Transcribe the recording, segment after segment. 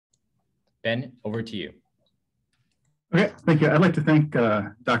Ben, over to you. Okay, thank you. I'd like to thank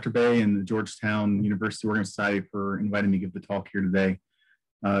Dr. Bay and the Georgetown University Wargaming Society for inviting me to give the talk here today.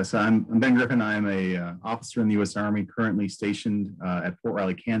 So I'm Ben Griffin. I'm a officer in the U.S. Army, currently stationed at Fort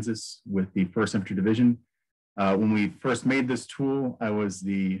Irwin, Kansas with the 1st Infantry Division. When we first made this tool, I was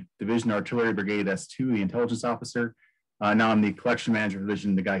the Division Artillery Brigade S2, the intelligence officer. Now I'm the collection manager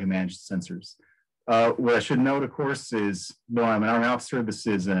division, the guy who manages sensors. What I should note, of course, is though I'm an Army officer, this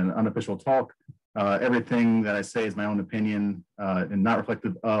is an unofficial talk. Everything that I say is my own opinion and not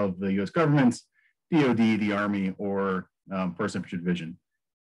reflective of the U.S. government, DOD, the Army, or 1st Infantry Division.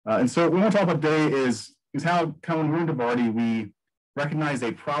 And so what we want to talk about today is how when we're in DIVARTY, we recognized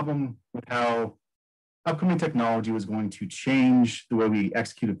a problem with how upcoming technology was going to change the way we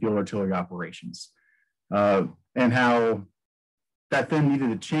executed field artillery operations, and how that then needed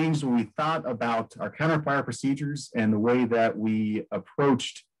to change when we thought about our counterfire procedures and the way that we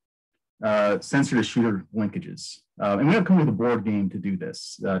approached sensor to shooter linkages. And we have come with a board game to do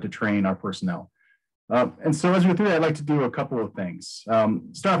this, to train our personnel. And so as we go through that, I'd like to do a couple of things. Start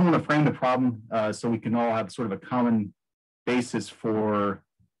off, I want to frame the problem so we can all have sort of a common basis for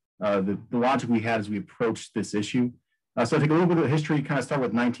the logic we had as we approached this issue. So I take a little bit of history, kind of start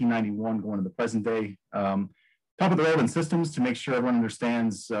with 1991, going to the present day. Talk about the relevant systems to make sure everyone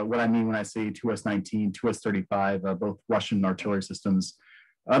understands what I mean when I say 2S-19, 2S-35, both Russian artillery systems.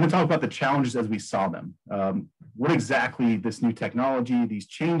 Then talk about the challenges as we saw them. What exactly this new technology, these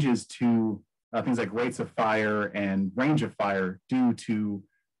changes to things like rates of fire and range of fire do to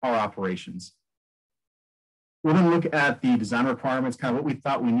our operations. We'll then look at the design requirements, kind of what we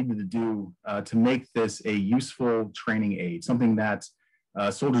thought we needed to do to make this a useful training aid, something that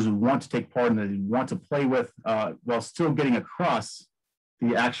soldiers would want to take part in, that they'd want to play with while still getting across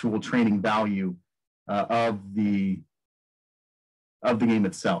the actual training value of the game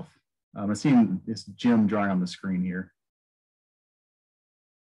itself. I'm seeing this Jim drawing on the screen here.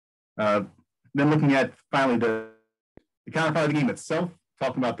 Then looking at finally the counterfire of the game itself,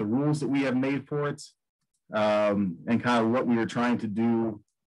 talking about the rules that we have made for it, and kind of what we are trying to do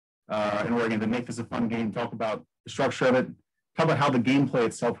in order again to make this a fun game, talk about the structure of it, talk about how the gameplay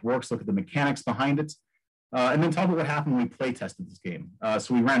itself works, look at the mechanics behind it, and then talk about what happened when we play tested this game.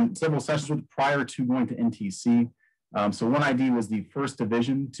 So we ran several sessions with it prior to going to NTC. So 1ID was the first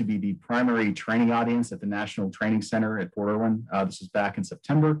division to be the primary training audience at the National Training Center at Fort Irwin. This was back in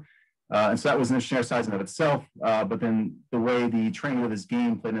September. And so that was an interesting exercise in of itself, but then the way the training of this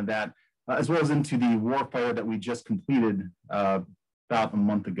game played into that, as well as into the warfare that we just completed about a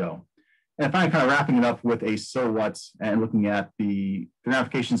month ago. And finally, kind of wrapping it up with a so what and looking at the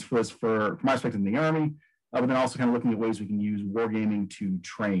ramifications for this from my perspective in the Army, but then also kind of looking at ways we can use wargaming to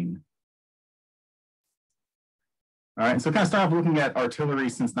train. All right, so kind of start off looking at artillery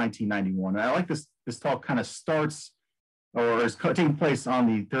since 1991. And I like this talk kind of starts or is taking place on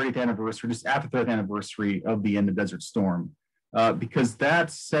the 30th anniversary, just after the 30th anniversary of the end of Desert Storm, because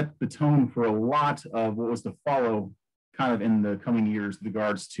that set the tone for a lot of what was to follow kind of in the coming years with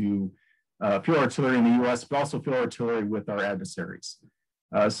regards to field artillery in the US, but also field artillery with our adversaries.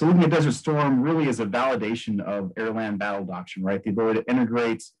 So looking at Desert Storm really is a validation of air-land battle doctrine, right? The ability to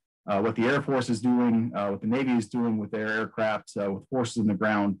integrate what the Air Force is doing, what the Navy is doing with their aircraft, with forces in the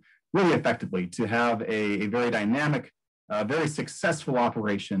ground, really effectively to have a very dynamic, very successful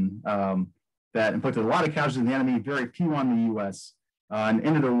operation that inflicted a lot of casualties on the enemy, very few on the US, and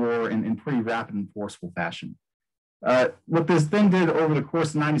ended the war in pretty rapid and forceful fashion. What this then did over the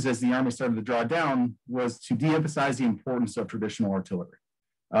course of the 90s as the Army started to draw down was to de-emphasize the importance of traditional artillery.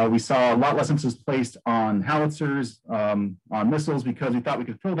 We saw a lot less emphasis placed on howitzers, on missiles, because we thought we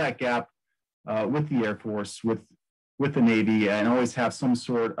could fill that gap with the Air Force, with the Navy, and always have some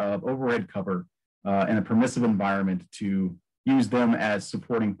sort of overhead cover and a permissive environment to use them as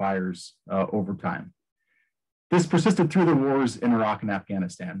supporting fires over time. This persisted through the wars in Iraq and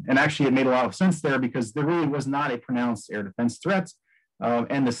Afghanistan. And actually it made a lot of sense there because there really was not a pronounced air defense threat.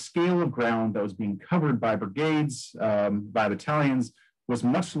 And the scale of ground that was being covered by brigades, by battalions, was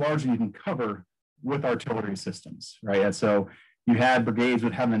much larger than you can cover with artillery systems, right? And so you had brigades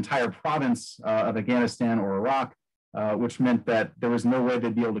would have an entire province of Afghanistan or Iraq, which meant that there was no way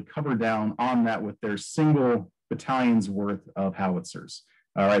they'd be able to cover down on that with their single battalion's worth of howitzers.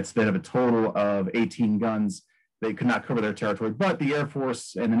 All right, so they'd have a total of 18 guns. They could not cover their territory, but the Air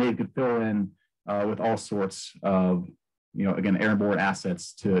Force and the Navy could fill in with all sorts of, again, airborne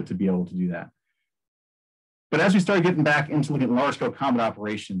assets to be able to do that. But as we started getting back into looking at large-scale combat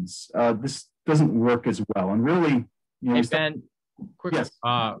operations, this doesn't work as well. And really, hey, Ben, quick, yes.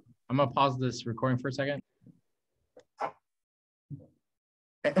 I'm gonna pause this recording for a second.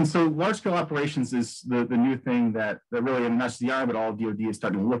 And so large-scale operations is the new thing that really, not just the Army, but all DoD is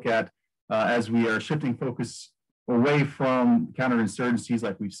starting to look at as we are shifting focus away from counterinsurgencies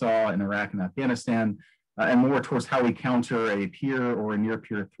like we saw in Iraq and Afghanistan, and more towards how we counter a peer or a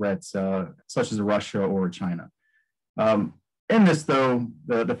near-peer threat, such as Russia or China. In this, though,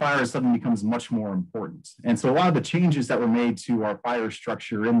 the fire suddenly becomes much more important. And so a lot of the changes that were made to our fire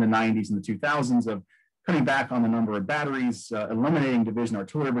structure in the 90s and the 2000s of cutting back on the number of batteries, eliminating division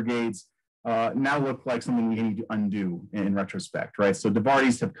artillery brigades, now look like something we need to undo in retrospect, right? So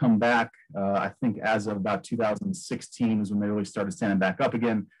DIVARTYs have come back, I think as of about 2016 is when they really started standing back up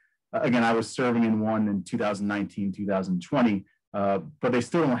again. Again, I was serving in one in 2019, 2020, but they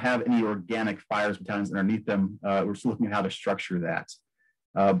still don't have any organic fires battalions underneath them. We're still looking at how to structure that.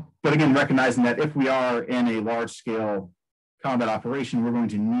 But again, recognizing that if we are in a large scale combat operation, we're going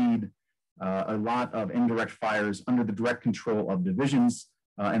to need a lot of indirect fires under the direct control of divisions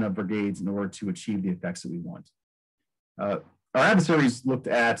and of brigades in order to achieve the effects that we want. Our adversaries looked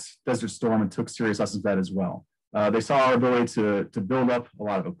at Desert Storm and took serious lessons from that as well. They saw our ability to build up a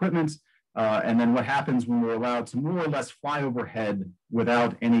lot of equipment, and then what happens when we're allowed to more or less fly overhead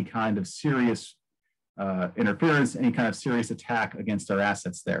without any kind of serious interference, any kind of serious attack against our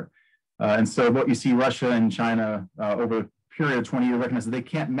assets there. And so what you see Russia and China over a period of 20 years recognize that they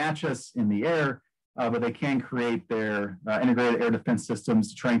can't match us in the air, but they can create their integrated air defense systems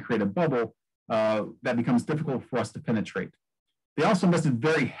to try and create a bubble that becomes difficult for us to penetrate. They also invested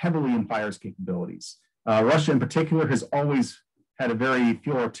very heavily in fires capabilities. Russia in particular has always had a very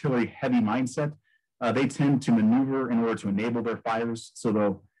fuel artillery heavy mindset. They tend to maneuver in order to enable their fires. So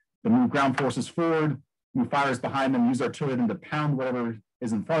they'll move ground forces forward, move fires behind them, use artillery then to pound whatever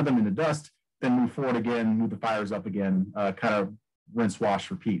is in front of them into dust, then move forward again, move the fires up again, kind of rinse,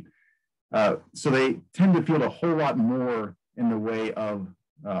 wash, repeat. So they tend to field a whole lot more in the way of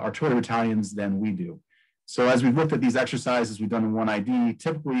artillery battalions than we do. So as we've looked at these exercises we've done in 1ID,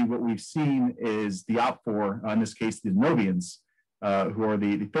 typically what we've seen is the OPFOR, in this case, the Novians, who are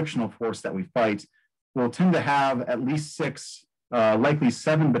the fictional force that we fight, will tend to have at least 6, likely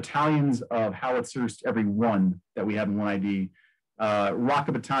 7 battalions of howitzers to every 1 that we have in 1ID.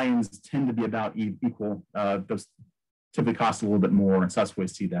 Rocket battalions tend to be about equal. Those typically cost a little bit more, and so that's why we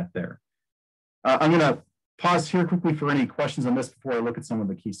see that there. I'm going to pause here quickly for any questions on this before I look at some of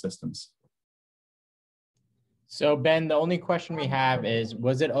the key systems. So Ben, the only question we have is,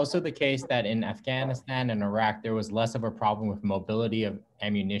 was it also the case that in Afghanistan and Iraq, there was less of a problem with mobility of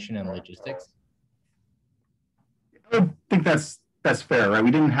ammunition and logistics? I think that's fair, right? We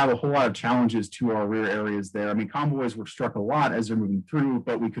didn't have a whole lot of challenges to our rear areas there. I mean, convoys were struck a lot as they're moving through,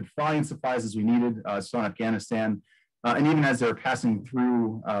 but we could fly in supplies as we needed, so in Afghanistan. And even as they're passing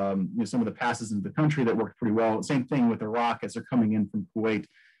through some of the passes into the country, that worked pretty well. Same thing with Iraq as they're coming in from Kuwait.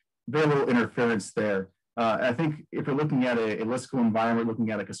 Very little interference there. I think if you're looking at a listicle environment,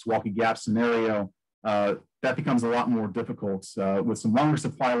 looking at like a Suwalki Gap scenario, that becomes a lot more difficult with some longer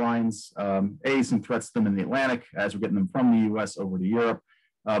supply lines, some threats to them in the Atlantic as we're getting them from the US over to Europe.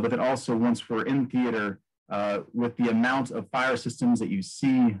 But then also once we're in theater, with the amount of fire systems that you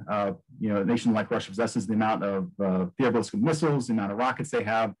see, a nation like Russia possesses, the amount of theater ballistic missiles, the amount of rockets they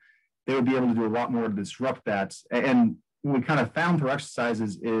have, they would be able to do a lot more to disrupt that. And what we kind of found through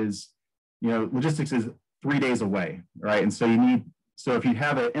exercises is, logistics is 3 days away, right? And so if you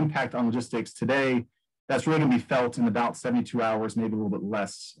have an impact on logistics today, that's really going to be felt in about 72 hours, maybe a little bit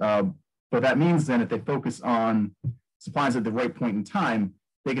less. But that means then if they focus on supplies at the right point in time,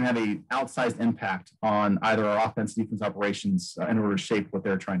 they can have an outsized impact on either our offense and defense operations in order to shape what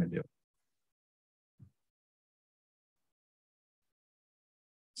they're trying to do.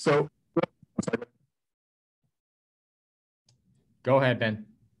 So, go ahead, Ben.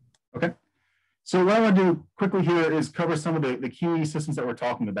 Okay. So what I want to do quickly here is cover some of the key systems that we're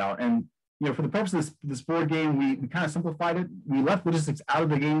talking about. And for the purpose of this board game, we kind of simplified it. We left logistics out of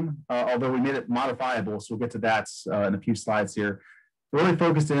the game, although we made it modifiable. So we'll get to that in a few slides here. We're really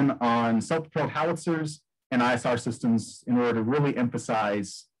focused in on self-propelled howitzers and ISR systems in order to really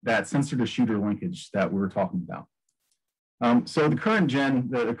emphasize that sensor-to-shooter linkage that we were talking about. So the current gen,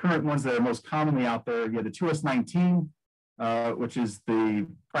 the current ones that are most commonly out there, you have the 2S19, which is the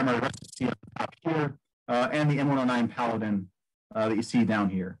primary recipe up top here, and the M109 Paladin that you see down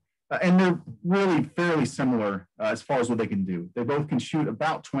here. And they're really fairly similar as far as what they can do. They both can shoot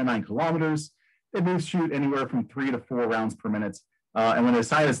about 29 kilometers. They both shoot anywhere from 3 to 4 rounds per minute. And when they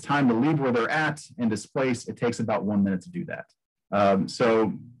decide it's time to leave where they're at and displace, it takes about 1 minute to do that.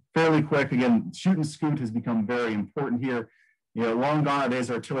 So fairly quick. Again, shoot and scoot has become very important here. Long gone are days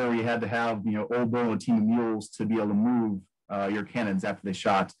artillery, you had to have, old bull and a team of mules to be able to move your cannons after they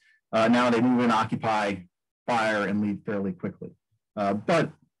shot. Now they move in, occupy, fire, and leave fairly quickly.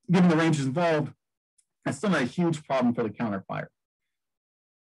 But given the ranges involved, that's still not a huge problem for the counterfire.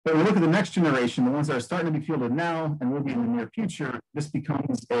 But when we look at the next generation, the ones that are starting to be fielded now and will be in the near future, this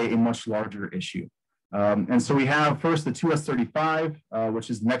becomes a much larger issue. And so we have first the 2S-35, which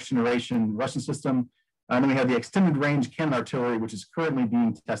is the next generation Russian system. And then we have the extended range cannon artillery, which is currently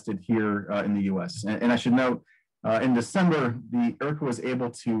being tested here in the US. And I should note, in December, the IRCA was able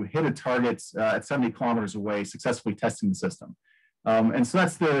to hit a target at 70 kilometers away, successfully testing the system. And so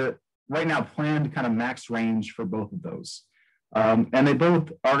that's the right now planned kind of max range for both of those. And they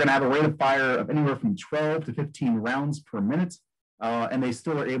both are going to have a rate of fire of anywhere from 12 to 15 rounds per minute. And they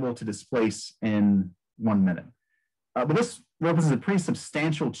still are able to displace in 1 minute. But this represents a pretty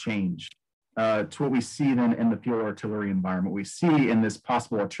substantial change to what we see then in the field artillery environment. We see in this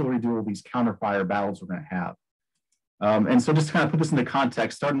possible artillery duel, these counterfire battles we're going to have. And so just to kind of put this into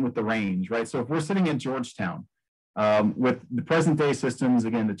context, starting with the range, right? So if we're sitting at Georgetown with the present day systems,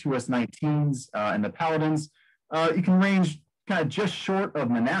 again, the 2S-19s and the Paladins, you can range kind of just short of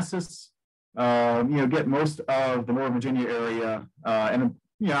Manassas, get most of the Northern Virginia area and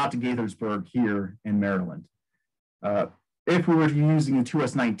out to Gaithersburg here in Maryland. If we were using the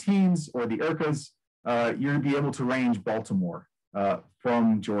 2S-19s or the IRCAs, you'd be able to range Baltimore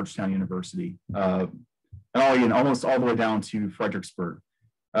from Georgetown University, and almost all the way down to Fredericksburg.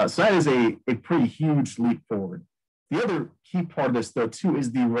 So that is a pretty huge leap forward. The other key part of this, though, too,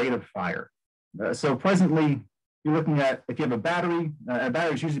 is the rate of fire. So presently, you're looking at, if you have a battery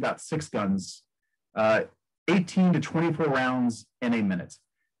is usually about 6 guns, 18 to 24 rounds in a minute.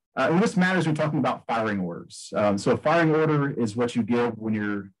 And this matters when we're talking about firing orders. So a firing order is what you give when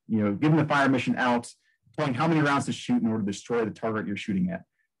you're giving the fire mission out, telling how many rounds to shoot in order to destroy the target you're shooting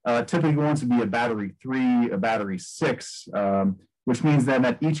at. Typically going to be a battery 3, a battery 6, which means then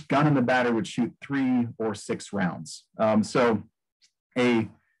that each gun in the battery would shoot 3 or 6 rounds. So a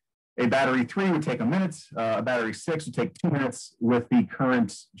battery 3 would take a minute, a battery 6 would take 2 minutes with the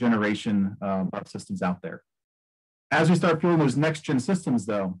current generation of systems out there. As we start fielding those next gen systems,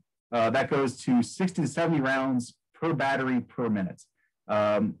 though, that goes to 60 to 70 rounds per battery per minute,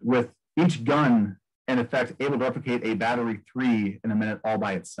 with each gun, in effect, able to replicate a battery 3 in a minute all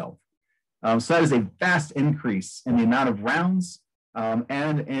by itself. So that is a vast increase in the amount of rounds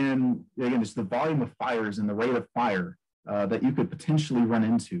and in, again, just the volume of fires and the rate of fire that you could potentially run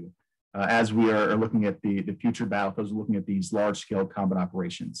into as we are looking at the future battles, looking at these large-scale combat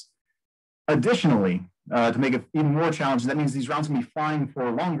operations. Additionally, to make it even more challenging, that means these rounds can be flying for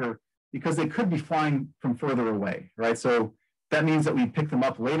longer because they could be flying from further away, right? So that means that we pick them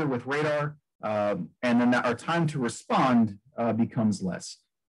up later with radar, and then our time to respond becomes less.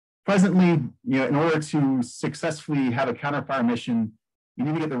 Presently, in order to successfully have a counterfire mission, you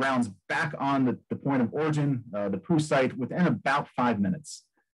need to get the rounds back on the point of origin, the POO site, within about 5 minutes.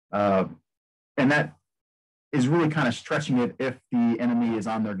 And that is really kind of stretching it if the enemy is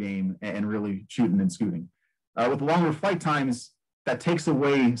on their game and really shooting and scooting. With the longer flight times, that takes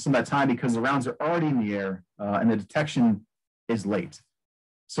away some of that time because the rounds are already in the air and the detection is late.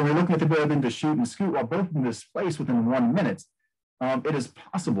 So we're looking at the ability then to shoot and scoot while both of them displace within 1 minute. It is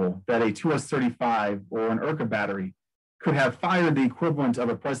possible that a 2S-35 or an IRCA battery could have fired the equivalent of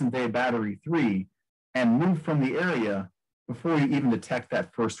a present-day battery 3 and move from the area before you even detect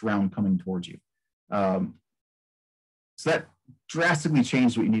that first round coming towards you. So that drastically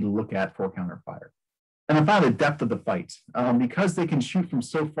changed what you need to look at for counterfire. And then finally, the depth of the fight. Because they can shoot from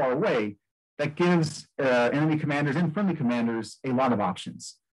so far away, that gives enemy commanders and friendly commanders a lot of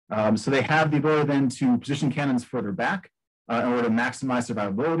options. So they have the ability then to position cannons further back in order to maximize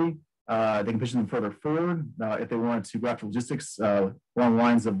survivability. They can position them further forward if they wanted to go after logistics along the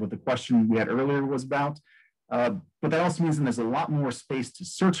lines of what the question we had earlier was about. But that also means that there's a lot more space to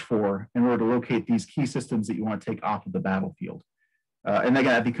search for in order to locate these key systems that you want to take off of the battlefield. And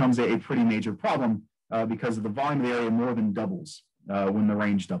again, that becomes a pretty major problem because of the volume of the area more than doubles when the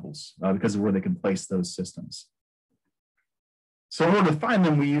range doubles because of where they can place those systems. So in order to find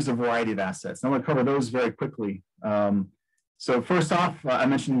them, we use a variety of assets. And I'm going to cover those very quickly. So first off, I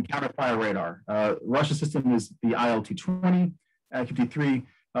mentioned counterfire radar. Russia's system is the IL-220, IL-53,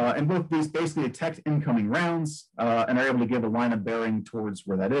 and both of these basically detect incoming rounds and are able to give a line of bearing towards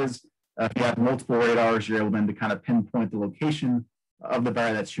where that is. If you have multiple radars, you're able then to kind of pinpoint the location of the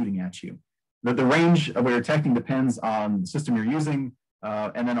barrier that's shooting at you. The range of what you're detecting depends on the system you're using,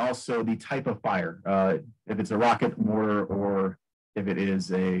 and then also the type of fire, if it's a rocket, mortar, or if it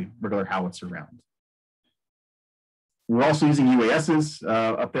is a regular howitzer round. We're also using UASs.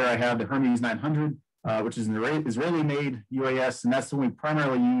 Up there I have the Hermes 900. which is an Israeli-made UAS, and that's the one we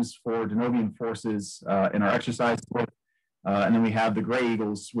primarily use for Denovian forces in our exercise. And then we have the Gray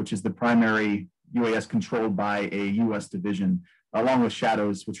Eagles, which is the primary UAS controlled by a U.S. division, along with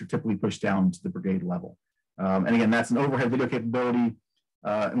Shadows, which are typically pushed down to the brigade level. And again, that's an overhead video capability.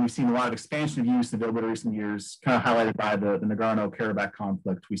 And we've seen a lot of expansion of use and availability in recent years, kind of highlighted by the Nagorno-Karabakh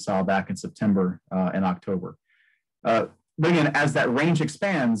conflict we saw back in September and October. But again, as that range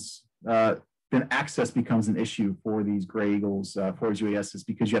expands, then access becomes an issue for these Gray Eagles, for these UASs,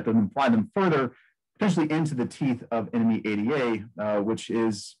 because you have to fly them further, potentially into the teeth of enemy ADA, which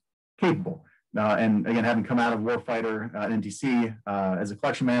is capable. And again, having come out of Warfighter at NTC, as a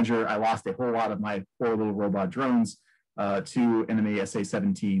collection manager, I lost a whole lot of my poor little robot drones to enemy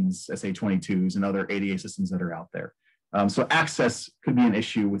SA-17s, SA-22s, and other ADA systems that are out there. So access could be an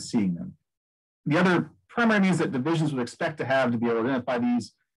issue with seeing them. The other primary means that divisions would expect to have to be able to identify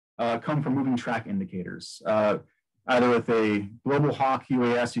these come from moving track indicators, either with a Global Hawk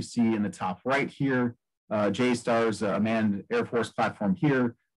UAS you see in the top right here, J-STARS, a manned Air Force platform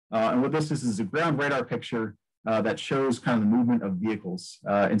here. And what this is a ground radar picture that shows kind of the movement of vehicles.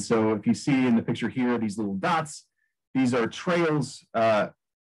 And so if you see in the picture here, these little dots, these are trails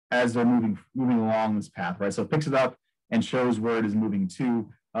as they're moving along this path, right? So it picks it up and shows where it is moving to.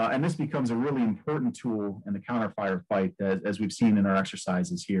 And this becomes a really important tool in the counterfire fight, as we've seen in our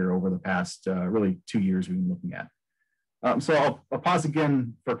exercises here over the past really 2 years we've been looking at. So I'll pause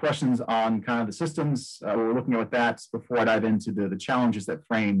again for questions on kind of the systems we're looking at with that before I dive into the challenges that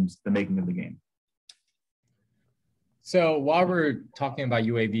framed the making of the game. So while we're talking about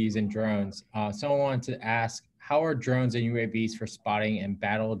UAVs and drones, someone wanted to ask, how are drones and UAVs for spotting and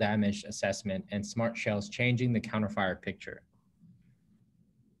battle damage assessment and smart shells changing the counterfire picture?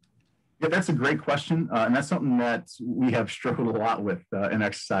 Yeah, that's a great question. And that's something that we have struggled a lot with in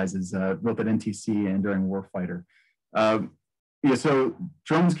exercises, both at NTC and during Warfighter. Yeah, so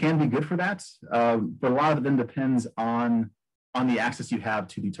drones can be good for that, but a lot of it then depends on the access you have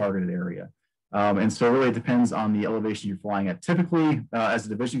to the targeted area. And so really it depends on the elevation you're flying at. Typically, as a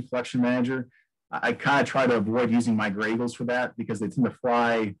division collection manager, I kind of try to avoid using my Gray Eagles for that because they tend to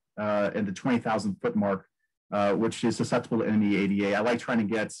fly in the 20,000 foot mark, which is susceptible to enemy ADA. I like trying to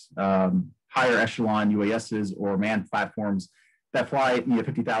get higher echelon UASs or manned platforms that fly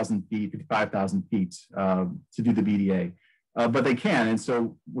 50,000 feet, 55,000 feet to do the BDA. But they can, and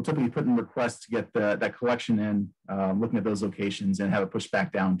so we'll typically put in requests to get that collection in, looking at those locations and have it pushed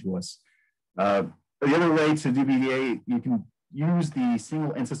back down to us. The other way to do BDA, you can use the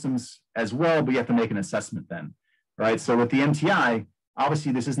single end systems as well, but you have to make an assessment then, right? So with the MTI,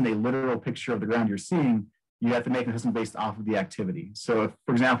 obviously this isn't a literal picture of the ground you're seeing. You have to make an assessment based off of the activity. So if,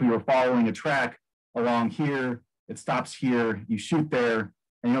 for example, you were following a track along here, it stops here, you shoot there,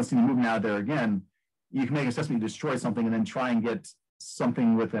 and you don't see them moving out of there again, you can make an assessment, you destroy something, and then try and get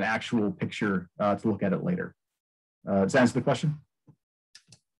something with an actual picture to look at it later. Does that answer the question?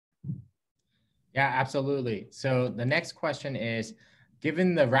 Yeah, absolutely. So the next question is,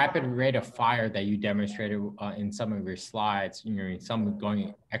 given the rapid rate of fire that you demonstrated in some of your slides, some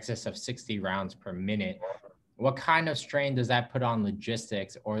going excess of 60 rounds per minute, what kind of strain does that put on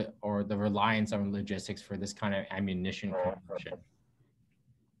logistics or the reliance on logistics for this kind of ammunition consumption?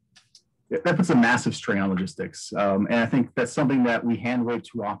 That puts a massive strain on logistics. And I think that's something that we hand wave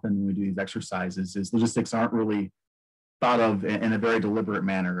too often when we do these exercises is logistics aren't really thought of in a very deliberate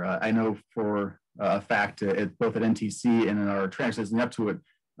manner. I know for a fact, both at NTC and in our training exercises up to it,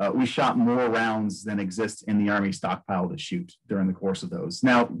 we shot more rounds than exist in the Army stockpile to shoot during the course of those.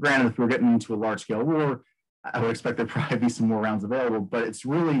 Now, granted, if we're getting into a large scale war, I would expect there probably be some more rounds available, but it's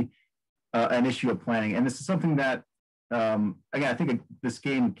really an issue of planning. And this is something that, again, I think this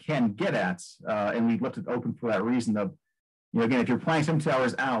game can get at, and we left it open for that reason of, again, if you're planning 72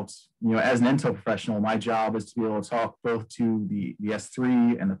 hours out, as an intel professional, my job is to be able to talk both to the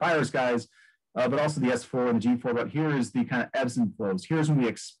S3 and the fires guys, but also the S4 and the G4. But here is the kind of ebbs and flows. Here's when we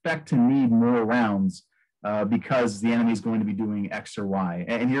expect to need more rounds because the enemy is going to be doing X or Y.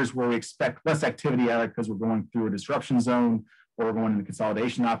 And here's where we expect less activity out of it because we're going through a disruption zone or we're going into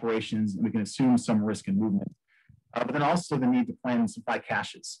consolidation operations, and we can assume some risk and movement. But then also the need to plan and supply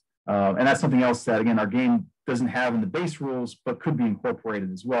caches. And that's something else that, again, our game doesn't have in the base rules, but could be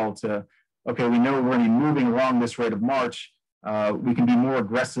incorporated as well to, okay, we know we're going to be moving along this rate of march. We can be more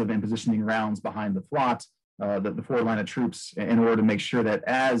aggressive in positioning rounds behind the flot, the forward line of troops, in order to make sure that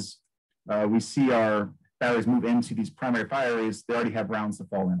as we see our batteries move into these primary fire areas, they already have rounds to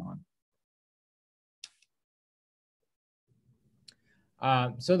fall in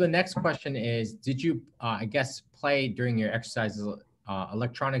on. So the next question is, did you, I guess, play during your exercises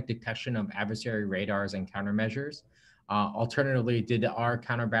electronic detection of adversary radars and countermeasures? Alternatively, did our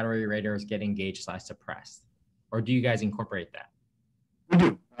counter battery radars get engaged/suppressed? Or do you guys incorporate that? We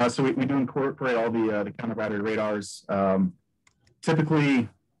do. So we do incorporate all the counter battery radars. Typically,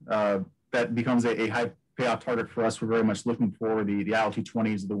 that becomes a high payoff target for us. We're very much looking for the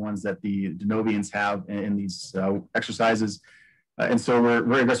IL-220s, the ones that the Denovians have in these exercises. And so we're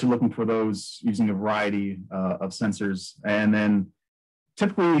very aggressively looking for those using a variety of sensors. And then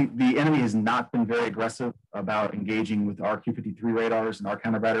typically the enemy has not been very aggressive about engaging with our Q-53 radars and our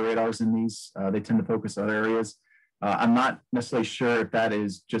counter battery radars in these. They tend to focus on other areas. I'm not necessarily sure if that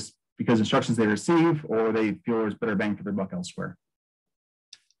is just because instructions they receive or they feel there's better bang for their buck elsewhere.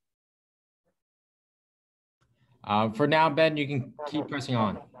 For now, Ben, you can keep pressing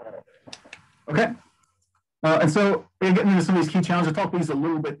on. Okay. And so getting into some of these key challenges, I'll talk about these a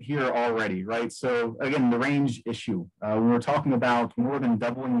little bit here already, right? So again, the range issue. When we're talking about more than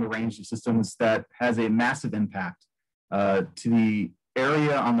doubling the range of systems, that has a massive impact to the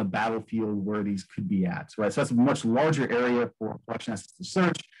area on the battlefield where these could be at, right? So that's a much larger area for collection assets to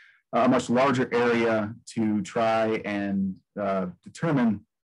search, a much larger area to try and determine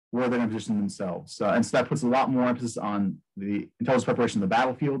where they're going to position themselves. And so that puts a lot more emphasis on the intelligence preparation of the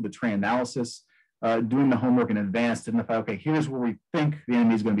battlefield, the terrain analysis, doing the homework in advance to identify, okay, here's where we think the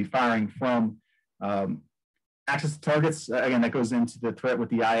enemy is going to be firing from. Access to targets, again, that goes into the threat with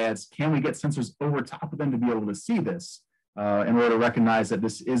the IADs. Can we get sensors over top of them to be able to see this in order to recognize that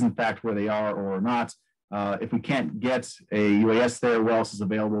this is in fact where they are or not? If we can't get a UAS there, what else is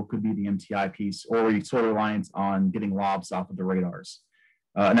available? Could be the MTI piece, or we sort of reliant on getting lobs off of the radars.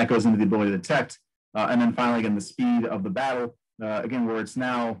 And that goes into the ability to detect. And then finally, again, the speed of the battle, again, where it's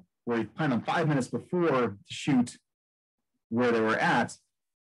now, where you plan on 5 minutes before to shoot where they were at,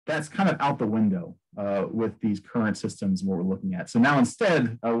 that's kind of out the window with these current systems and what we're looking at. So now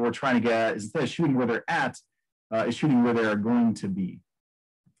instead, what we're trying to get is instead of shooting where they're at, is shooting where they're going to be.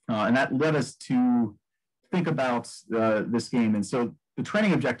 And that led us to think about this game. And so the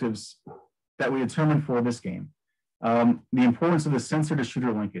training objectives that we determined for this game, the importance of the sensor to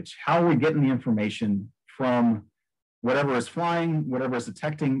shooter linkage. How are we getting the information from whatever is flying, whatever is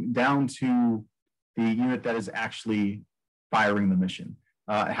detecting, down to the unit that is actually firing the mission?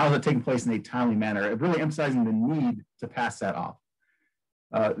 How is it taking place in a timely manner? Really emphasizing the need to pass that off.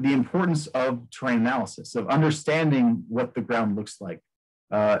 The importance of terrain analysis, of understanding what the ground looks like.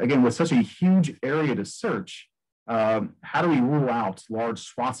 Again, with such a huge area to search, how do we rule out large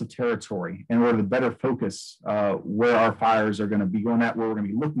swaths of territory in order to better focus where our fires are going to be going at, where we're going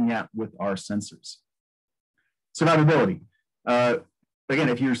to be looking at with our sensors? Survivability. Again,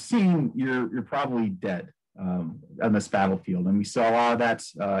 if you're seen, you're probably dead on this battlefield. And we saw a lot of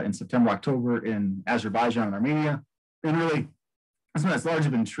that in September, October in Azerbaijan and Armenia. And really, that's largely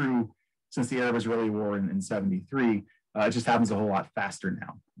been true since the Arab-Israeli war in 73. It just happens a whole lot faster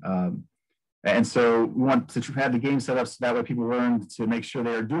now. And so we want to have the game set up so that way people learn to make sure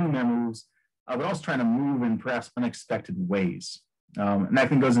they are doing their moves, but also trying to move in perhaps unexpected ways. And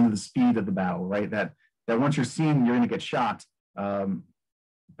that goes into the speed of the battle, right? That once you're seen, you're going to get shot,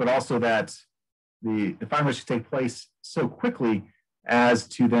 but also that the firing should take place so quickly as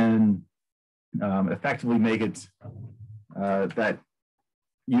to then effectively make it that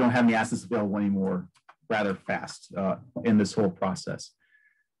you don't have any assets available anymore rather fast in this whole process.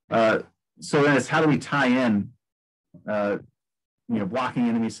 So then it's how do we tie in, blocking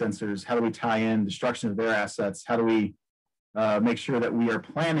enemy sensors? How do we tie in destruction of their assets? How do we make sure that we are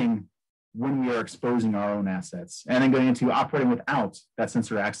planning when we are exposing our own assets? And then going into operating without that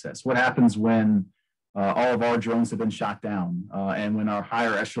sensor access. What happens when all of our drones have been shot down and when our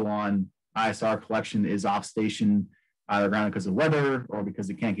higher echelon ISR collection is off station, either grounded because of weather or because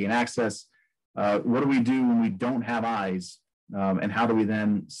it can't gain access? What do we do when we don't have eyes? And how do we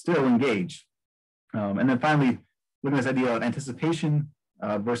then still engage? And then finally, looking at this idea of anticipation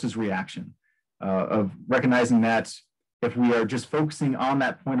versus reaction, of recognizing that if we are just focusing on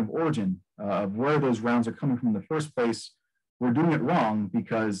that point of origin of where those rounds are coming from in the first place, we're doing it wrong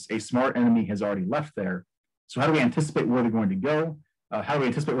because a smart enemy has already left there. So how do we anticipate where they're going to go? How do we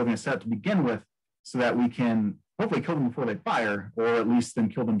anticipate where they're going to set up to begin with so that we can hopefully kill them before they fire, or at least then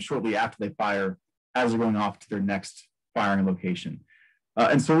kill them shortly after they fire as they're going off to their next firing location.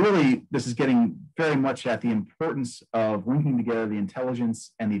 And so really, this is getting very much at the importance of linking together the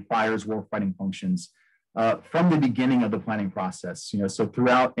intelligence and the fire's warfighting functions from the beginning of the planning process. So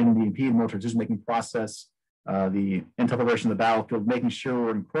throughout NDP, the military decision-making process, the intel preparation of the battlefield, making sure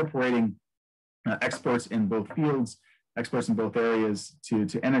we're incorporating experts in both fields, experts in both areas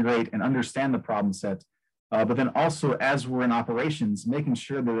to integrate and understand the problem set, but then also as we're in operations, making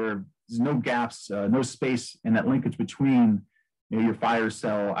sure that there's no gaps, no space in that linkage between your fire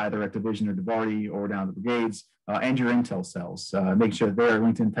cell, either at division or DIVARTY or down the brigades, and your intel cells. Make sure they're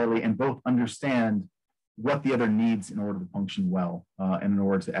linked in tightly and both understand what the other needs in order to function well and in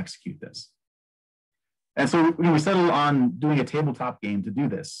order to execute this. And so we settled on doing a tabletop game to do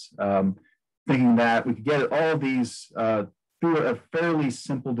this, thinking that we could get all of these through a fairly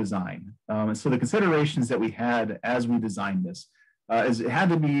simple design. And so the considerations that we had as we designed this is it had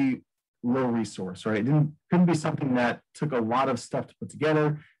to be low resource, right? It couldn't be something that took a lot of stuff to put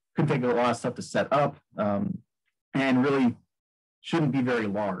together, couldn't take a lot of stuff to set up, and really shouldn't be very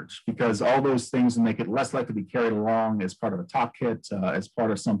large, because all those things will make it less likely to be carried along as part of a top kit, as part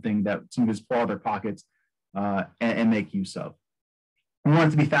of something that somebody just pull out of their pockets and make use of. We want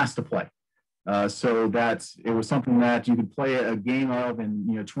it to be fast to play, so that it was something that you could play a game of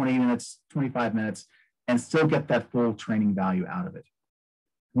in 20 minutes, 25 minutes, and still get that full training value out of it.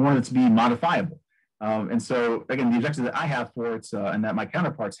 We want it to be modifiable. And so, again, the objective that I have for it and that my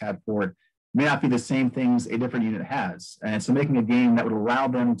counterparts had for it may not be the same things a different unit has. And so making a game that would allow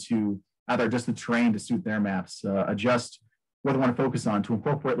them to either adjust the terrain to suit their maps, adjust what they want to focus on, to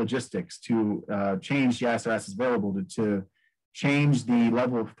incorporate logistics, to change the ISRS available, to change the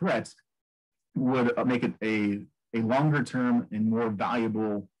level of threats, would make it a longer term and more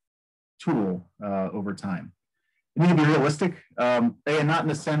valuable tool over time. It needs to be realistic, and not in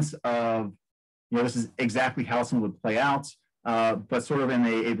the sense of, this is exactly how someone would play out, but sort of in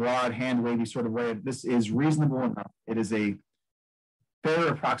a broad, hand-wavy sort of way. This is reasonable enough. It is a fair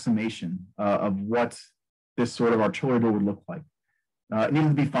approximation of what this sort of artillery duel would look like. It needed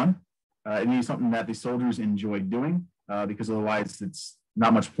to be fun. It needed something that the soldiers enjoyed doing, because otherwise it's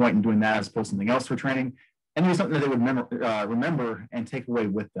not much point in doing that as opposed to something else for training. And it needed something that they would remember and take away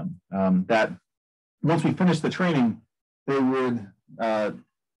with them. That once we finished the training, they would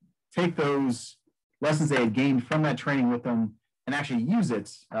take those lessons they had gained from that training with them and actually use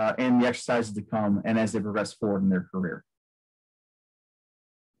it in the exercises to come and as they progress forward in their career.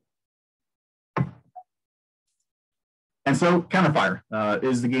 And so Counterfire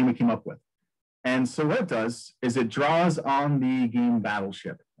is the game we came up with. And so what it does is it draws on the game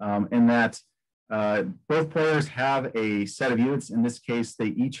Battleship, in that both players have a set of units. In this case, they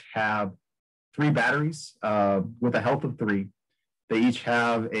each have 3 batteries with a health of 3. They each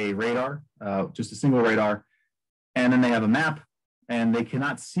have a radar, just a single radar, and then they have a map, and they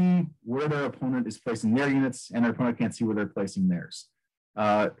cannot see where their opponent is placing their units, and their opponent can't see where they're placing theirs.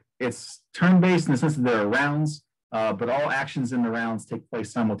 It's turn-based in the sense that there are rounds, but all actions in the rounds take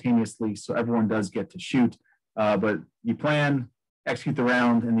place simultaneously, so everyone does get to shoot. But you plan, execute the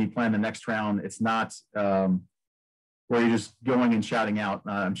round, and you plan the next round. It's not where you're just going and shouting out,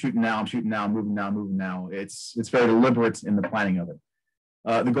 I'm shooting now, I'm shooting now, I'm moving now, I'm moving now. It's very deliberate in the planning of it.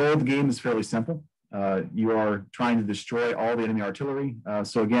 The goal of the game is fairly simple. You are trying to destroy all the enemy artillery.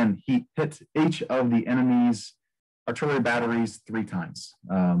 So again, hit each of the enemy's artillery batteries 3 times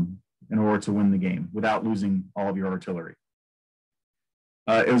in order to win the game without losing all of your artillery.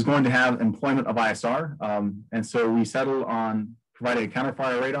 It was going to have employment of ISR, and so we settled on providing a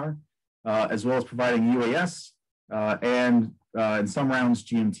counterfire radar, as well as providing UAS, and in some rounds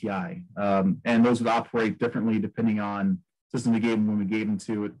GMTI, and those would operate differently depending on system we gave them when we gave them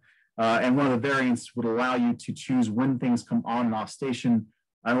to it. And one of the variants would allow you to choose when things come on and off station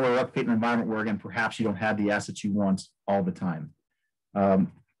in order to replicate an environment where, again, perhaps you don't have the assets you want all the time.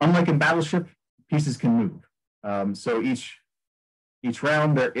 Unlike in Battleship, pieces can move. So each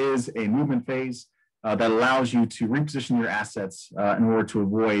round there is a movement phase that allows you to reposition your assets in order to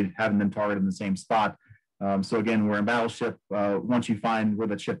avoid having them targeted in the same spot. So again, we're in Battleship. Once you find where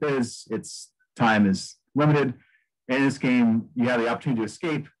the ship is, its time is limited. In this game, you have the opportunity to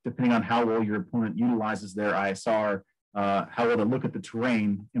escape depending on how well your opponent utilizes their ISR, how well they look at the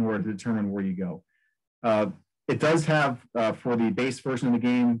terrain in order to determine where you go. It does have, for the base version of the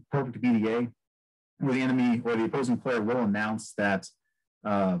game, perfect BDA, where the enemy or the opposing player will announce that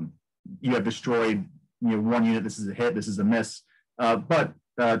you have destroyed one unit, this is a hit, this is a miss. But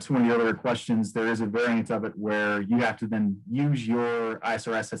to one of the other questions, there is a variant of it where you have to then use your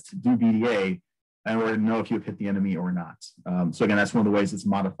ISR assets to do BDA in order to know if you have hit the enemy or not. So again, that's one of the ways it's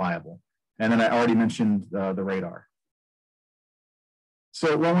modifiable. And then I already mentioned the radar.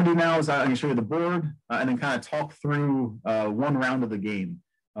 So what I'm gonna do now is I'm gonna show you the board and then kind of talk through one round of the game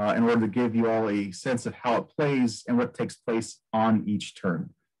in order to give you all a sense of how it plays and what takes place on each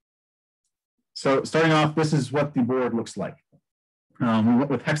turn. So starting off, this is what the board looks like. We went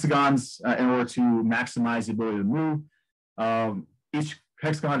with hexagons in order to maximize the ability to move. Each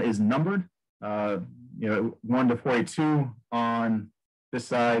hexagon is numbered. 1 to 42 on this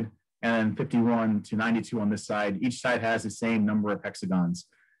side, and 51 to 92 on this side. Each side has the same number of hexagons.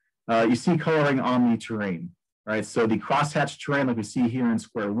 You see coloring on the terrain, right? So the crosshatched terrain, like we see here in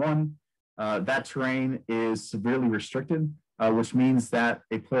square one, that terrain is severely restricted, which means that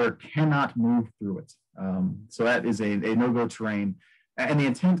a player cannot move through it. So that is a no-go terrain. And the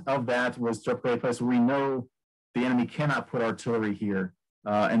intent of that was to create a place where we know the enemy cannot put artillery here.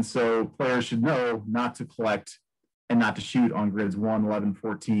 And so players should know not to collect and not to shoot on grids 1, 11,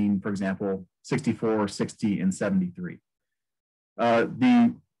 14, for example, 64, 60, and 73.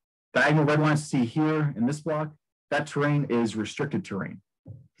 The diagonal red lines you see here in this block, that terrain is restricted terrain.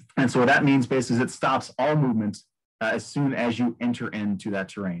 And so what that means basically is it stops all movement as soon as you enter into that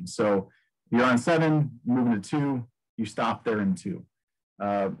terrain. So you're on 7, you move into 2, you stop there in 2.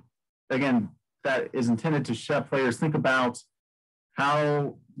 Again, that is intended to have players think about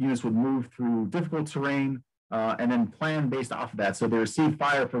how units would move through difficult terrain and then plan based off of that. So they receive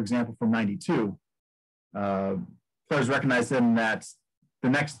fire, for example, from 92. Players recognize then that the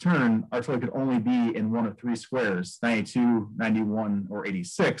next turn, artillery could only be in one of 3 squares, 92, 91, or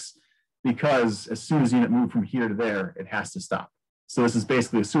 86, because as soon as the unit moved from here to there, it has to stop. So this is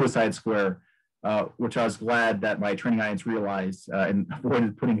basically a suicide square, which I was glad that my training audience realized and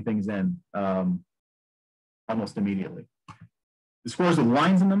avoided putting things in almost immediately. The squares with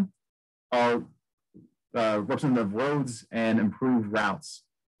lines in them are representative of roads and improved routes.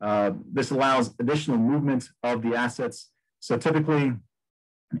 This allows additional movement of the assets. So typically,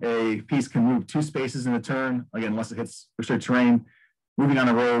 a piece can move 2 spaces in a turn, again, unless it hits restricted terrain. Moving on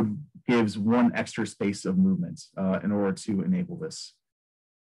a road gives 1 extra space of movement in order to enable this.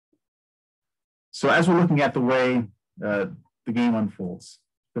 So as we're looking at the way the game unfolds,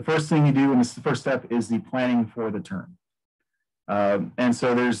 the first thing you do, and this is the first step, is the planning for the turn. And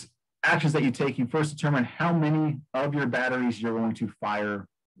so there's actions that you take. You first determine how many of your batteries you're going to fire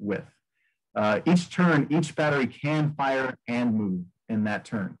with. Each turn, each battery can fire and move in that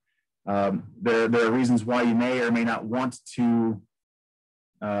turn. There are reasons why you may or may not want to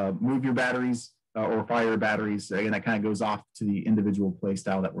move your batteries or fire your batteries. Again, that kind of goes off to the individual play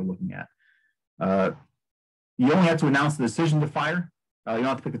style that we're looking at. You only have to announce the decision to fire. You don't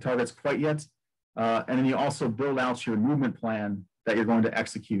have to pick the targets quite yet. And then you also build out your movement plan that you're going to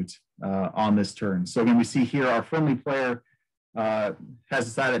execute on this turn. So again, we see here our friendly player has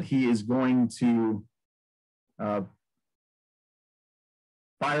decided he is going to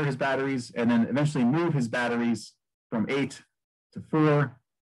fire his batteries and then eventually move his batteries from 8 to 4.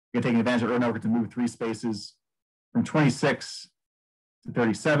 You're taking advantage of Ernover to move 3 spaces from 26 to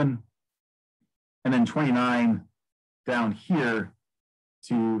 37, and then 29 down here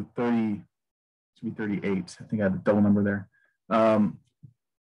to 30, should be 38. I think I have a double number there. In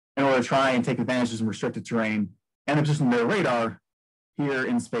order to try and take advantage of some restricted terrain and the position of their radar here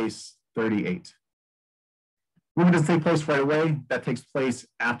in space 38. Movement doesn't take place right away. That takes place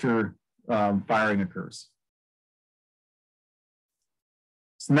after firing occurs.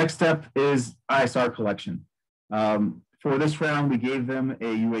 So the next step is ISR collection. For this round, we gave them a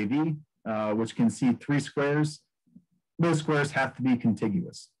UAV, which can see 3 squares. Those squares have to be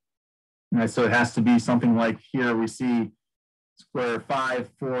contiguous. Right, so it has to be something like here we see square 5,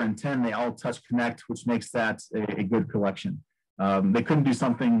 4, and 10. They all touch connect, which makes that a good collection. They couldn't do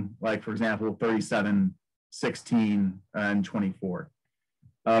something like, for example, 37, 16, and 24.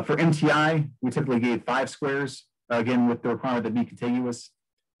 For MTI, we typically gave 5 squares, again, with the requirement to be contiguous.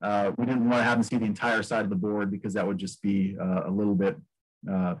 We didn't want to have them see the entire side of the board because that would just be a little bit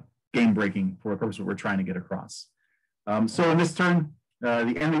game breaking for the purpose of what we're trying to get across. So in this turn,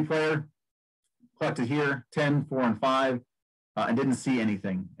 the enemy player collected here 10, 4, and 5, and didn't see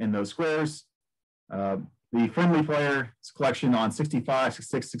anything in those squares. The friendly player's collection on 65,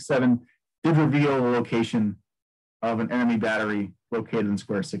 66, 67 did reveal the location of an enemy battery located in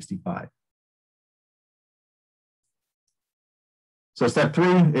square 65. So step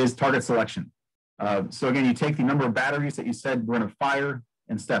 3 is target selection. So again, you take the number of batteries that you said we're going to fire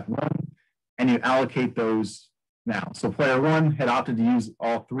in step 1, and you allocate those now. So player 1 had opted to use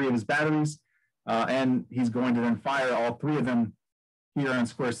all 3 of his batteries, and he's going to then fire all 3 of them here on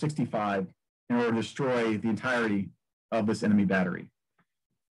square 65 in order to destroy the entirety of this enemy battery.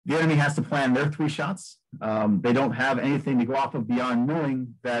 The enemy has to plan their 3 shots. They don't have anything to go off of beyond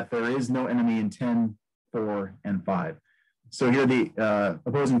knowing that there is no enemy in 10, 4, and 5. So here the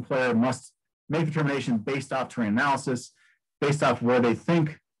opposing player must make a determination based off terrain analysis, based off where they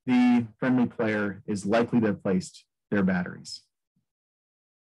think the friendly player is likely to have placed their batteries.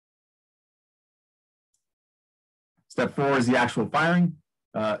 Step 4 is the actual firing.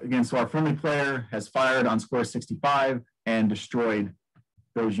 Again, so our friendly player has fired on square 65 and destroyed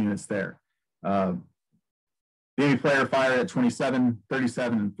those units there. The enemy player fired at 27,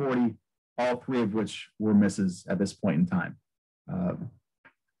 37, and 40, all three of which were misses at this point in time.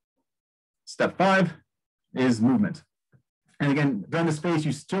 Step 5 is movement. And again, during this phase,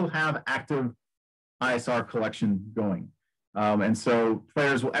 you still have active ISR collection going. And so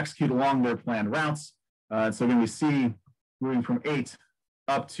players will execute along their planned routes. So again, we see moving from 8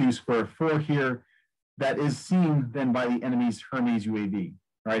 up to square 4 here, that is seen then by the enemy's Hermes UAV,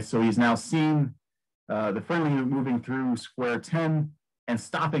 right? So he's now seen the friendly moving through square 10 and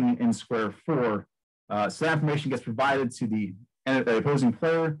stopping in square 4. So that information gets provided to the opposing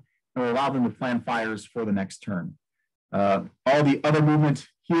player and will allow them to plan fires for the next turn. All the other movement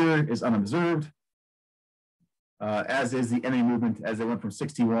here is unobserved, as is the enemy movement as they went from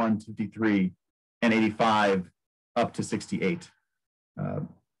 61 to 53 and 85 up to 68.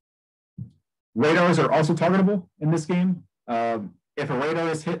 Radars are also targetable in this game. If a radar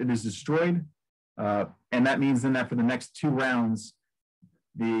is hit, it is destroyed. And that means then that for the next 2 rounds,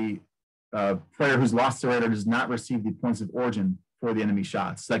 the player who's lost their radar does not receive the points of origin for the enemy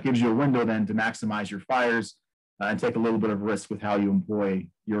shots. So that gives you a window then to maximize your fires and take a little bit of risk with how you employ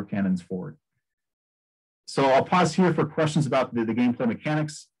your cannons forward. So I'll pause here for questions about the gameplay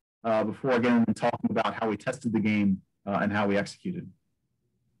mechanics before I get into talking about how we tested the game and how we executed.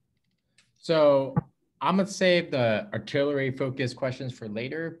 So I'm going to save the artillery focused questions for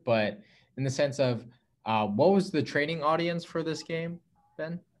later, but in the sense of what was the training audience for this game,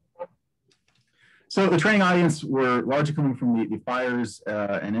 Ben? So the training audience were largely coming from the fires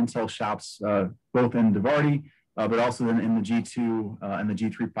and intel shops, both in DIVARTY, but also then in the G2 and the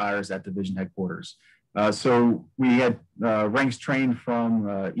G3 fires at division headquarters. So we had ranks trained from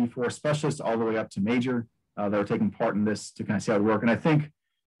E4 specialists all the way up to major that were taking part in this to kind of see how it would work. And I think,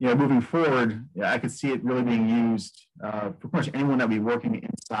 moving forward, I could see it really being used for pretty much anyone that would be working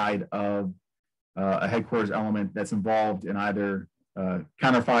inside of a headquarters element that's involved in either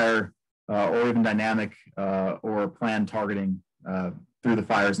counterfire or even dynamic or planned targeting through the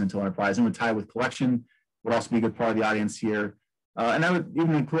fires and intel enterprise. And would tie with collection, would also be a good part of the audience here. And I would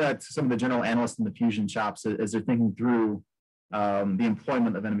even include that to some of the general analysts in the fusion shops as they're thinking through the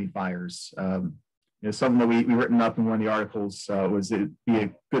employment of enemy fires. Something that we've written up in one of the articles was it'd be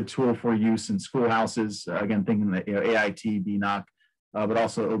a good tool for use in schoolhouses. Again, thinking that AIT, BNOC, but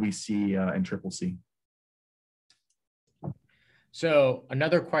also OBC and CCC. So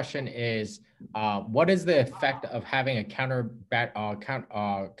another question is, what is the effect of having a counter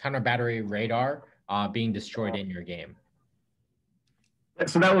battery radar being destroyed in your game?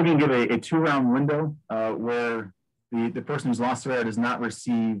 So that will give a 2-round window where the person who's lost their radar does not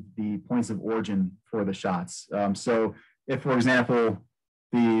receive the points of origin for the shots. So if, for example,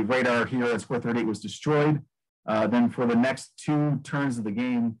 the radar here at square 38 was destroyed, then for the next 2 turns of the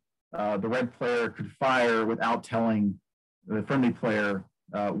game, the red player could fire without telling the friendly player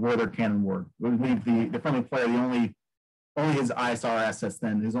where their cannon were. It would leave the friendly player only his ISR assets,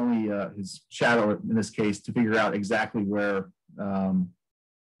 then his shadow in this case, to figure out exactly where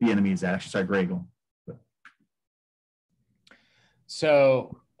the enemy is at. Actually, sorry, Gray Eagle.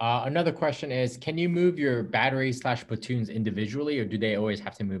 So another question is, can you move your battery/platoons individually, or do they always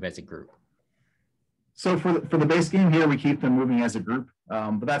have to move as a group? So for the base game here, we keep them moving as a group.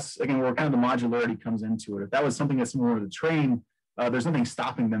 But that's, again, where kind of the modularity comes into it. If that was something that's similar to the train, there's nothing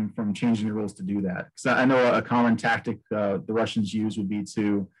stopping them from changing the rules to do that. Because I know a common tactic the Russians use would be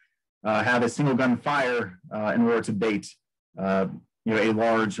to have a single gun fire in order to bait a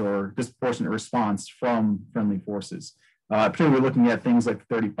large or disproportionate response from friendly forces. Particularly we're looking at things like the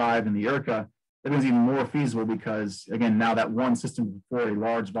 35 and the IRCA, that is even more feasible because, again, now that one system can afford a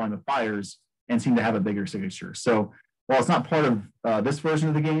large volume of fires and seem to have a bigger signature. So while it's not part of this version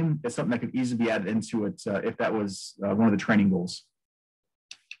of the game, it's something that could easily be added into it if that was one of the training goals.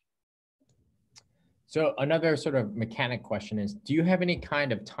 So another sort of mechanic question is, do you have any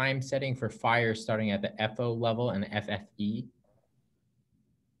kind of time setting for fire starting at the FO level and FFE?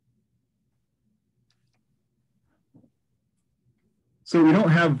 So we don't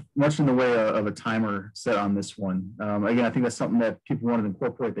have much in the way of a timer set on this one. Again, I think that's something that people wanted to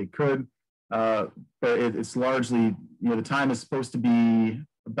incorporate, they could. But it's largely, the time is supposed to be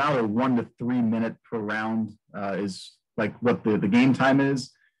about a 1 to 3 minute per round is like what the game time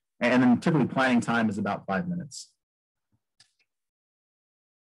is. And then typically planning time is about 5 minutes.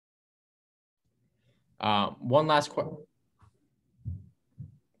 One last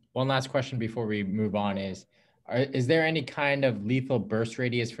question before we move on is there any kind of lethal burst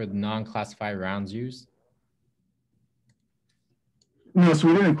radius for the non-classified rounds used? No, so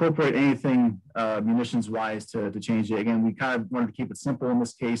we didn't incorporate anything munitions-wise to change it. Again, we kind of wanted to keep it simple in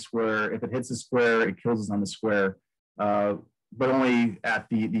this case, where if it hits a square, it kills us on the square, but only at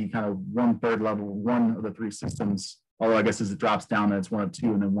the kind of 1/3 level, one of the three systems. Although I guess as it drops down, then it's one of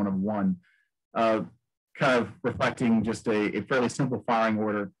two and then one of one, kind of reflecting just a fairly simple firing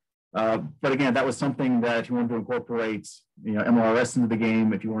order. But again, that was something that if you wanted to incorporate, MLRS into the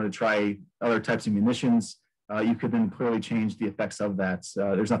game, if you wanted to try other types of munitions, you could then clearly change the effects of that.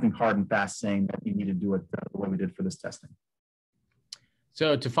 There's nothing hard and fast saying that you need to do it the way we did for this testing.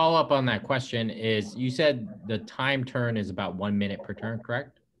 So to follow up on that question is, you said the time turn is about 1 minute per turn,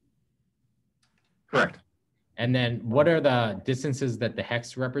 correct? Correct. And then what are the distances that the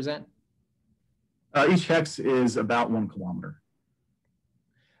hex represent? Each hex is about 1 kilometer.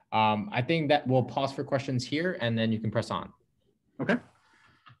 I think that we'll pause for questions here and then you can press on. Okay.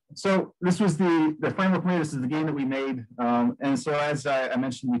 So this was the framework we made. This is the game that we made. And so as I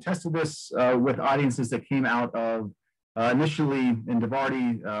mentioned, we tested this with audiences that came out of initially in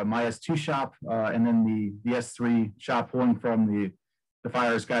DIVARTY, my S2 shop, and then the S3 shop pulling from the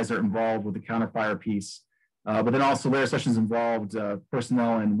fires guys that are involved with the Counterfire piece. But then also later sessions involved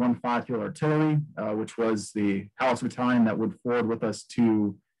personnel in 1-5 Field Artillery, which was the Howitzer Battalion that would forward with us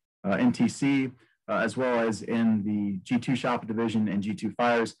to NTC, as well as in the G2 shop division and G2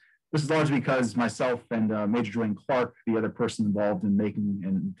 fires. This is largely because myself and Major Dwayne Clark, the other person involved in making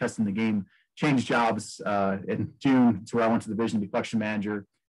and testing the game, changed jobs in June to where I went to the division to be collection manager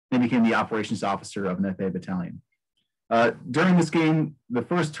and became the operations officer of an FA battalion. During this game, the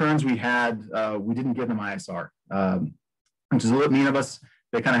first turns we had, we didn't give them ISR, which is a little mean of us.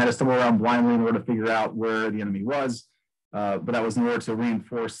 They kind of had to stumble around blindly in order to figure out where the enemy was. But that was in order to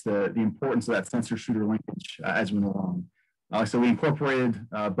reinforce the importance of that sensor-shooter linkage as we went along. So we incorporated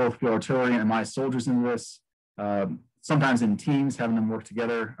both field artillery and my soldiers into this, sometimes in teams, having them work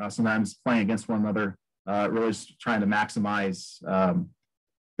together, sometimes playing against one another, really just trying to maximize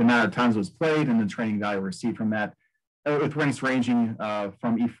the amount of times it was played and the training value received from that, with ranks ranging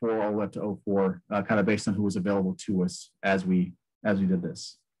from E4 all the way up to O4, kind of based on who was available to us as we did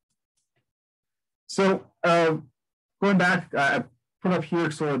this. So going back, I put up here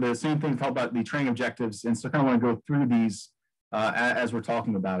sort of the same thing, talk about the training objectives, and so I kind of want to go through these as we're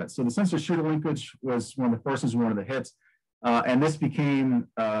talking about it. So the sensor shooter linkage was one of the first ones we wanted to hit, and this became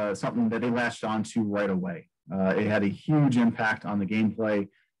something that they latched onto right away. It had a huge impact on the gameplay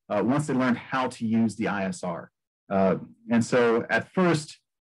once they learned how to use the ISR. And so at first,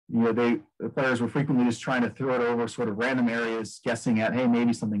 the players were frequently just trying to throw it over sort of random areas, guessing at, hey,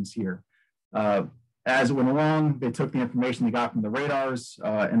 maybe something's here. As it went along, they took the information they got from the radars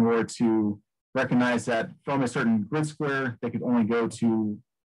in order to recognize that from a certain grid square, they could only go to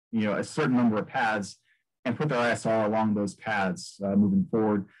a certain number of paths and put their ISR along those paths moving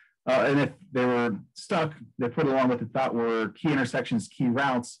forward. And if they were stuck, they put it along what they thought were key intersections, key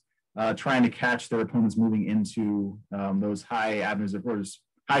routes, trying to catch their opponents moving into those high avenues of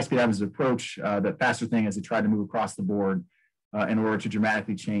high-speed avenues of approach, that faster thing as they tried to move across the board in order to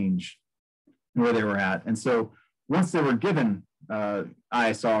dramatically change where they were at. And so once they were given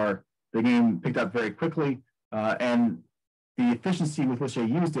ISR, the game picked up very quickly, and the efficiency with which they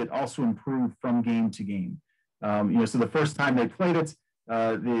used it also improved from game to game. So the first time they played it,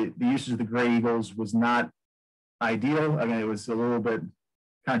 the usage of the Gray Eagles was not ideal. Again, it was a little bit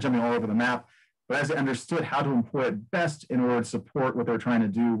kind of jumping all over the map, but as they understood how to employ it best in order to support what they're trying to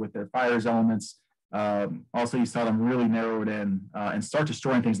do with their fires elements, also you saw them really narrow it in and start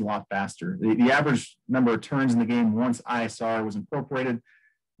destroying things a lot faster. The average number of turns in the game once ISR was incorporated,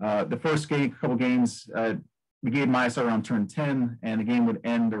 the first couple games, we gave them ISR around turn 10, and the game would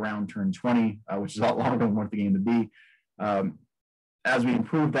end around turn 20, which is a lot longer than we want the game to be. As we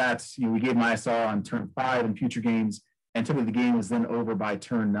improved that, we gave them ISR on turn 5 in future games, and typically the game was then over by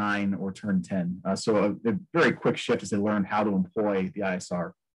turn 9 or turn 10. So a very quick shift as they learned how to employ the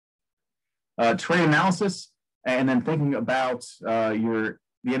ISR. Terrain analysis, and then thinking about the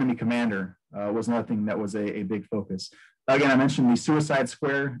enemy commander was another thing that was a big focus. Again, I mentioned the suicide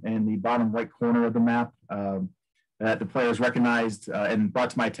square in the bottom right corner of the map that the players recognized and brought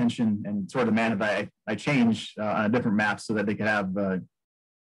to my attention, and sort of demanded that I change on a different map so that they could have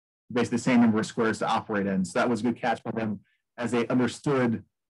basically the same number of squares to operate in. So that was a good catch by them as they understood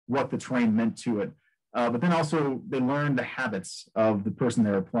what the terrain meant to it. But then also they learned the habits of the person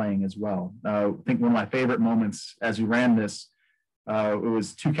they were playing as well. I think one of my favorite moments as we ran this, it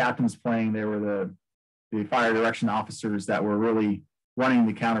was two captains playing. They were the fire direction officers that were really running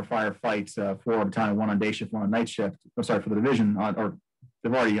the counter-fire fight for a battalion, one on day shift, one on night shift. I'm sorry, for the division, or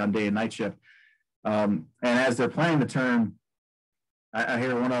they've already on day and night shift. And as they're playing the turn, I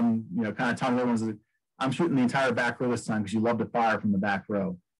hear one of them, kind of telling everyone, I'm shooting the entire back row this time because you love to fire from the back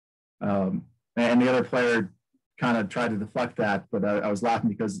row. And the other player kind of tried to deflect that, but I was laughing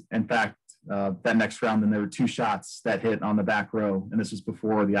because, in fact, that next round, then there were 2 shots that hit on the back row, and this was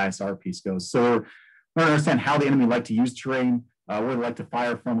before the ISR piece goes. So we understand how the enemy like to use terrain, where they like to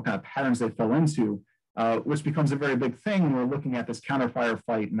fire from, what kind of patterns they fell into, which becomes a very big thing when we're looking at this counterfire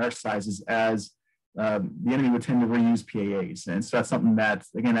fight and exercises, as the enemy would tend to reuse PAAs. And so that's something that,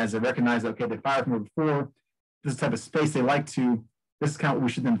 again, as they recognize that, okay, they fired from before, this is the type of space they like to, this is kind of what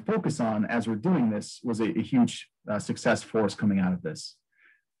we should then focus on as we're doing this, was a huge success for us coming out of this.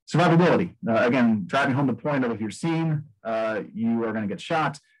 Survivability, again, driving home the point of if you're seen, you are going to get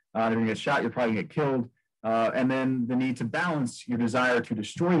shot. If you're going to get shot, you're probably going to get killed. And then the need to balance your desire to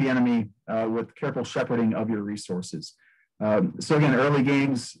destroy the enemy with careful shepherding of your resources. So again, early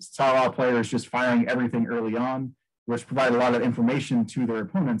games saw a lot of players just firing everything early on, which provided a lot of information to their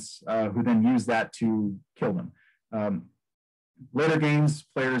opponents, who then use that to kill them. Later games,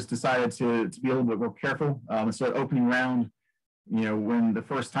 players decided to be a little bit more careful. So at opening round, when the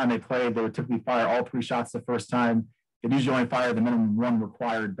first time they played, they would typically fire all 3 shots the first time. They'd usually only fire the minimum 1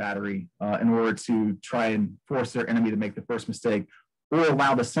 required battery in order to try and force their enemy to make the first mistake, or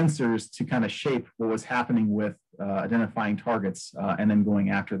allow the sensors to kind of shape what was happening with identifying targets and then going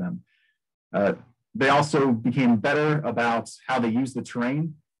after them. They also became better about how they used the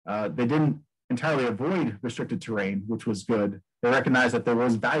terrain. They didn't entirely avoid restricted terrain, which was good. They recognized that there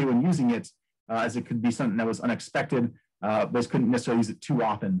was value in using it, as it could be something that was unexpected. They just couldn't necessarily use it too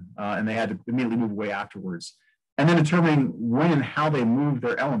often, and they had to immediately move away afterwards. And then determining when and how they move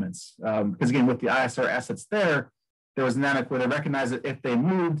their elements. Because again, with the ISR assets there was an dynamic where they recognized that if they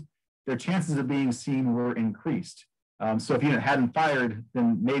moved, their chances of being seen were increased. So if you hadn't fired,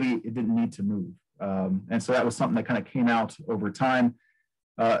 then maybe it didn't need to move. And so that was something that kind of came out over time.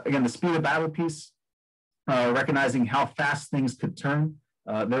 Again, the speed of battle piece, recognizing how fast things could turn.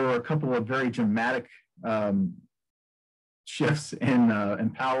 There were a couple of very dramatic shifts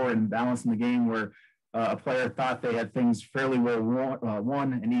in power and balance in the game where a player thought they had things fairly well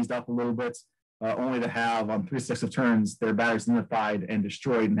won and eased up a little bit, only to have on 3/6 of turns their batteries identified and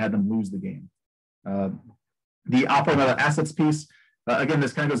destroyed and had them lose the game. The operating assets piece, again,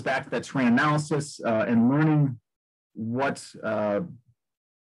 this kind of goes back to that terrain analysis and learning what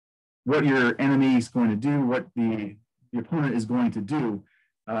your enemy is going to do, what the opponent is going to do.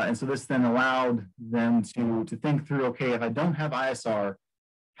 And so this then allowed them to think through, okay, if I don't have ISR,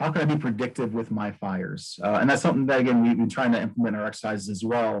 how can I be predictive with my fires? And that's something that, again, we've been trying to implement in our exercises as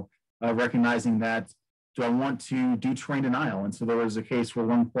well, recognizing that, do I want to do terrain denial? And so there was a case where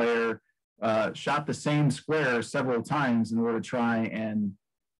one player shot the same square several times in order to try and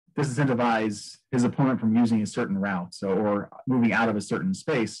disincentivize his opponent from using a certain route, or moving out of a certain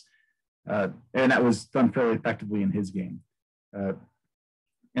space. And that was done fairly effectively in his game.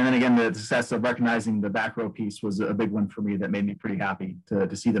 And then again, the success of recognizing the back row piece was a big one for me that made me pretty happy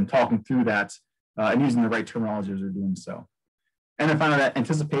to see them talking through that and using the right terminology as they're doing so. And then finally, that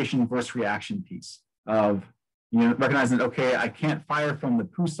anticipation versus reaction piece of recognizing that, okay, I can't fire from the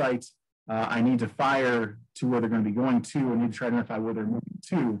poo site. I need to fire to where they're going to be going to. I need to try to identify where they're moving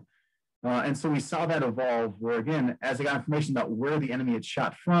to. And so we saw that evolve where, again, as they got information about where the enemy had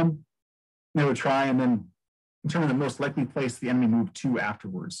shot from, they would try and then determine the most likely place the enemy moved to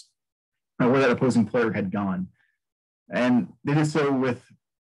afterwards, where that opposing player had gone. And they did so with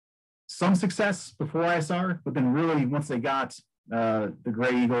some success before ISR, but then really once they got the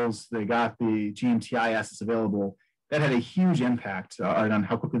Gray Eagles, they got the GMTI assets available, that had a huge impact on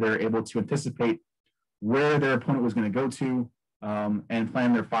how quickly they were able to anticipate where their opponent was going to go to and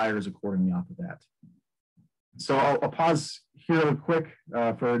plan their fires accordingly off of that. So I'll pause here real quick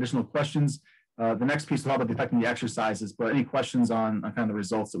for additional questions. The next piece will talk about detecting the exercises, but any questions on kind of the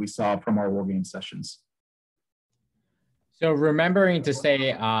results that we saw from our wargame sessions? So remembering to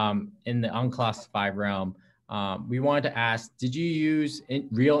stay in the unclassified realm, we wanted to ask, did you use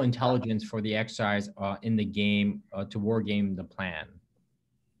real intelligence for the exercise in the game to wargame the plan?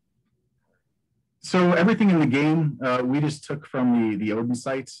 So everything in the game, we just took from the Odin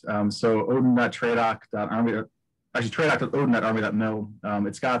site. So odin.tradoc.army, actually tradoc.odin.army.mil.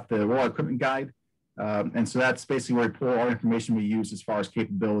 It's got the raw equipment guide. And so that's basically where we pull all the information we use as far as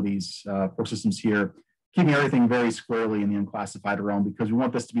capabilities for systems here, keeping everything very squarely in the unclassified realm, because we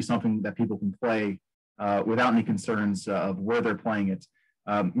want this to be something that people can play without any concerns of where they're playing it.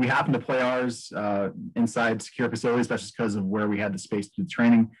 We happen to play ours inside secure facilities, that's just because of where we had the space to do the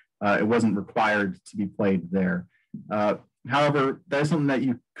training. It wasn't required to be played there. However, that is something that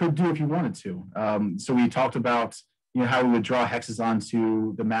you could do if you wanted to. So we talked about how we would draw hexes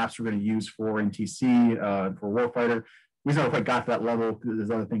onto the maps we're going to use for NTC, for Warfighter. We never quite got to that level because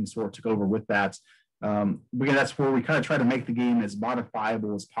there's other things sort of took over with that. But again, that's where we kind of try to make the game as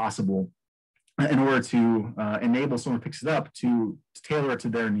modifiable as possible in order to enable someone who picks it up to tailor it to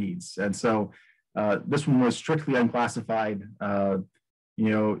their needs. And so this one was strictly unclassified.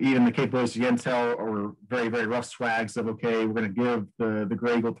 Even the capabilities of Intel or very, very rough swags of, okay, we're going to give the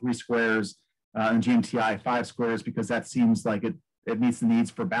Gray Eagle 3 squares and GMTI 5 squares because that seems like it meets the needs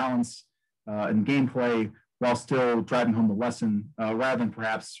for balance and gameplay while still driving home the lesson rather than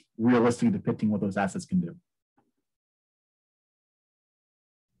perhaps realistically depicting what those assets can do.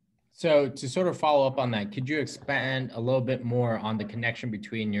 So to sort of follow up on that, could you expand a little bit more on the connection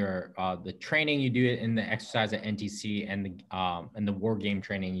between your the training you do in the exercise at NTC and the war game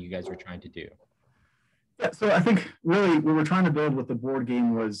training you guys were trying to do? Yeah, so I think really what we're trying to build with the board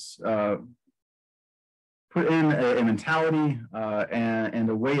game was put in a mentality and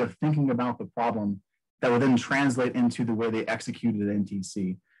a way of thinking about the problem that would then translate into the way they executed at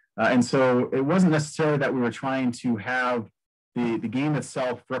NTC. And so it wasn't necessarily that we were trying to have the game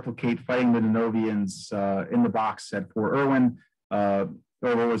itself replicate fighting the Denovians in the box at Fort Irwin. It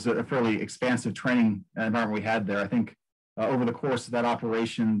was a fairly expansive training environment we had there. I think over the course of that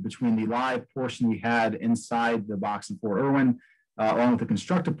operation, between the live portion we had inside the box in Fort Irwin, along with the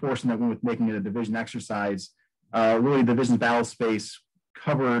constructive portion that went with making it a division exercise, really division's battle space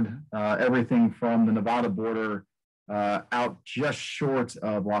covered everything from the Nevada border out just short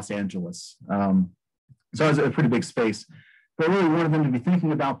of Los Angeles. So it was a pretty big space. But really wanted them to be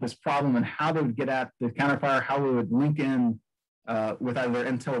thinking about this problem and how they would get at the counterfire, how they would link in with either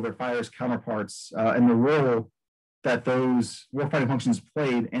intel or their fire's counterparts and the role that those warfighting functions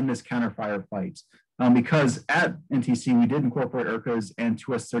played in this counterfire fight. Because at NTC, we did incorporate IRCAs and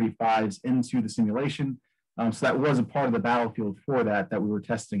 2S-35s into the simulation. So that was a part of the battlefield for that we were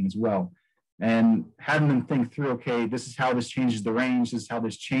testing as well. And having them think through, okay, this is how this changes the range, this is how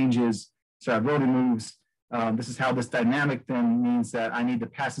this changes survivability moves. This is how this dynamic then means that I need to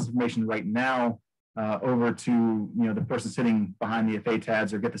pass this information right now over to the person sitting behind the FA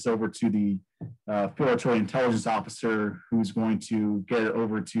tabs, or get this over to the field artillery intelligence officer who's going to get it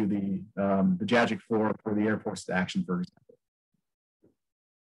over to the JAGIC floor for the Air Force to action, for example.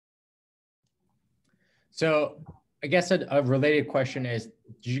 So I guess a related question is,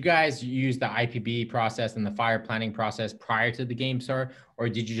 did you guys use the IPB process and the fire planning process prior to the game start, or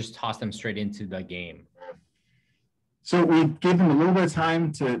did you just toss them straight into the game? So we gave them a little bit of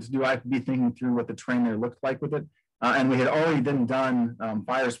time to do IPB, thinking through what the terrain there looked like with it. And we had already then done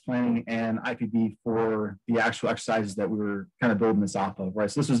fires planning and IPB for the actual exercises that we were kind of building this off of, right?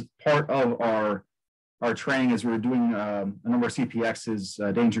 So this was part of our training as we were doing a number of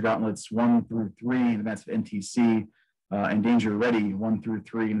CPXs, Danger Gauntlets 1 through 3 in advance of NTC, and Danger Ready 1 through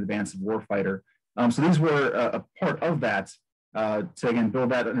 3 in advance of Warfighter. So these were a part of that. To again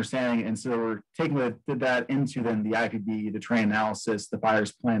build that understanding, and so we're taking that into then the IPB, the terrain analysis, the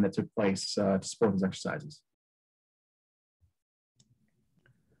fires plan that took place to support those exercises.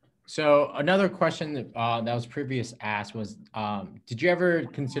 So another question that was previously asked was, did you ever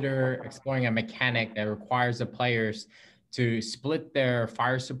consider exploring a mechanic that requires the players to split their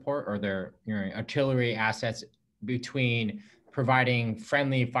fire support or their artillery assets between providing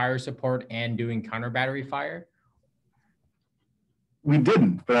friendly fire support and doing counter battery fire? We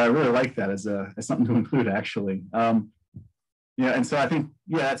didn't, but I really like that as something to include, actually. And so I think,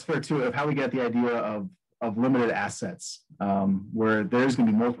 that's fair too, of how we get the idea of limited assets, where there's going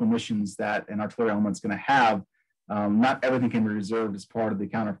to be multiple missions that an artillery element's going to have. Not everything can be reserved as part of the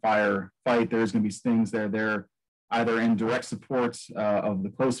counterfire fight. There's going to be things that are there either in direct support of the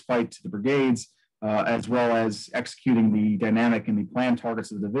close fight to the brigades, as well as executing the dynamic and the planned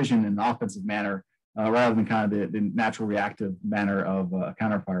targets of the division in an offensive manner, rather than kind of the natural reactive manner of a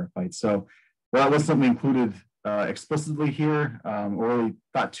counterfire fight. So that was something included explicitly here, or really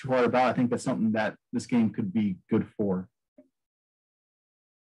thought too hard about. I think that's something that this game could be good for.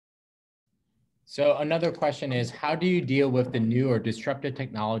 So another question is, how do you deal with the new or disruptive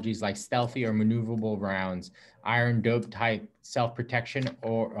technologies like stealthy or maneuverable rounds, iron dope type self-protection,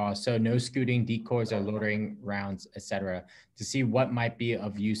 or so no scooting, decoys, or loitering rounds, etc., to see what might be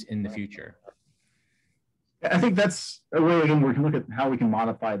of use in the future? I think that's a way, again, we can look at how we can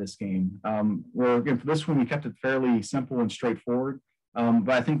modify this game. Where, again, for this one, we kept it fairly simple and straightforward. But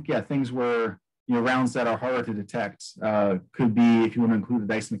I think, things where, rounds that are harder to detect could be, if you want to include a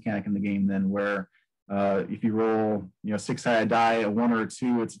dice mechanic in the game, then where if you roll, 6-sided die, a 1 or a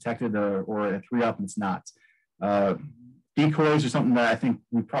 2, it's detected, or a 3 up and it's not. Decoys are something that I think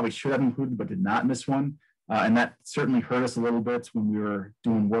we probably should have included, but did not in this one. and that certainly hurt us a little bit when we were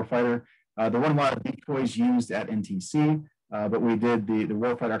doing Warfighter. There weren't a lot of decoys used at NTC, but we did the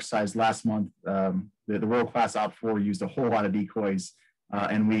Warfighter exercise last month. The World Class Op 4 used a whole lot of decoys,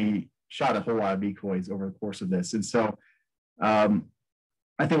 and we shot a whole lot of decoys over the course of this. And so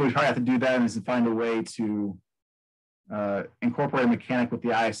I think we probably have to do that is to find a way to incorporate a mechanic with the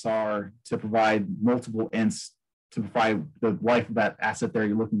ISR to provide multiple ints to provide the life of that asset there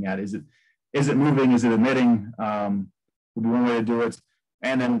you're looking at. Is it moving? Is it emitting? Would be one way to do it.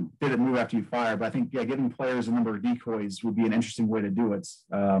 And then did it move after you fire? But I think, yeah, giving players a number of decoys would be an interesting way to do it.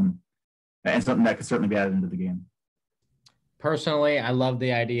 And something that could certainly be added into the game. Personally, I love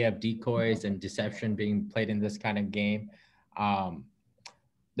the idea of decoys and deception being played in this kind of game.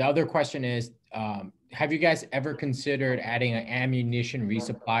 The other question is, have you guys ever considered adding an ammunition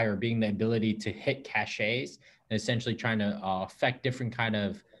resupply or being the ability to hit caches and essentially trying to affect different kind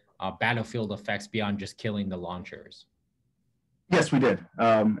of battlefield effects beyond just killing the launchers? Yes, we did.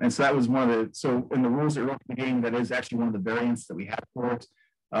 And so that was one of the, so in the rules that were in the game, that is actually one of the variants that we had for it.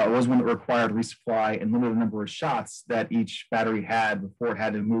 Was one that required resupply and limited the number of shots that each battery had before it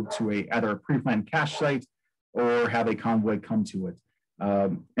had to move to either a pre-planned cache site or have a convoy come to it.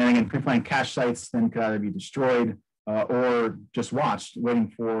 And again, pre-planned cache sites then could either be destroyed or just watched, waiting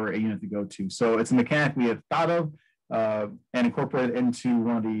for a unit to go to. So it's a mechanic we have thought of and incorporated into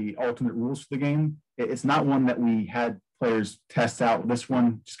one of the alternate rules for the game. It's not one that we had players test out. This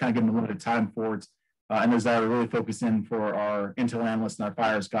one, just kind of given a limited time for it. And there's that really focus in for our intel analyst and our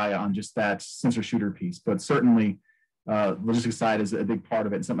fires guy on just that sensor shooter piece. But certainly, logistics side is a big part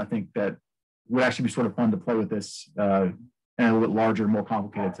of it, and something I think that would actually be sort of fun to play with this in a little bit larger, more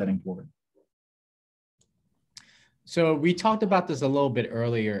complicated setting for it. So we talked about this a little bit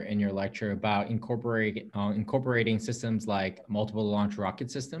earlier in your lecture about incorporating systems like multiple launch rocket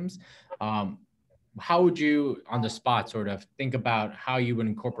systems. How would you, on the spot, sort of think about how you would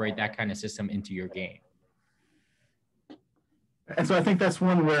incorporate that kind of system into your game? And so I think that's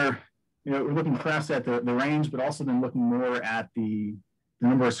one where, you know, we're looking perhaps at the range, but also then looking more at the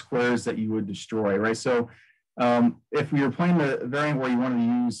number of squares that you would destroy, right? So if we were playing the variant where you wanted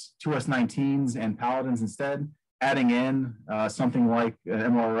to use 2S19s and Paladins instead, adding in something like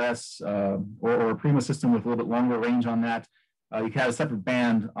MLRS or a Prima system with a little bit longer range on that, you can have a separate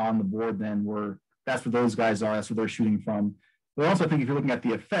band on the board then where that's where those guys are, that's where they're shooting from. But also I think if you're looking at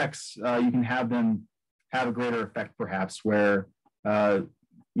the effects, you can have them have a greater effect perhaps where, you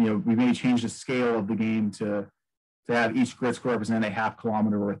know, we may change the scale of the game to have each grid square represent a ½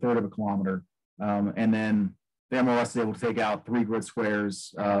 kilometer or a third of a kilometer. And then the MLS is able to take out 3 grid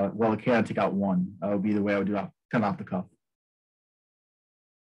squares, while it can take out 1. Would be the way I would do it, kind of off the cuff.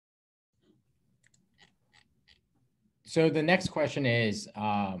 So the next question is,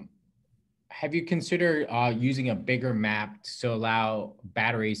 have you considered using a bigger map to allow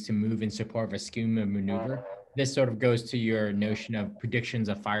batteries to move in support of a schema maneuver? This sort of goes to your notion of predictions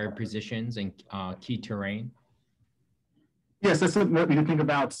of fire positions and key terrain. Yes, that's something that we can think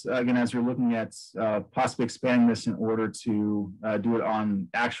about, again, as you're looking at possibly expanding this in order to do it on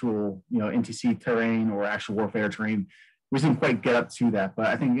actual, you know, NTC terrain or actual warfare terrain. We didn't quite get up to that, but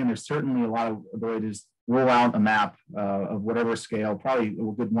I think, again, there's certainly a lot of ability to just roll out a map of whatever scale, probably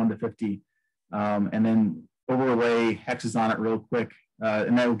a good 1 to 50, and then overlay hexes on it real quick.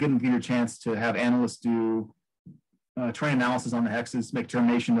 And that will give you a chance to have analysts do terrain analysis on the hexes, make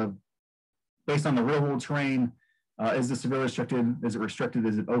determination of, based on the real world terrain, is this severely restricted? Is it restricted?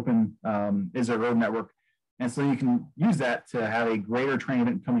 Is it open? Is there a road network? And so you can use that to have a greater terrain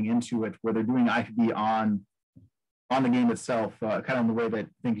event coming into it where they're doing IPD on the game itself, kind of in the way that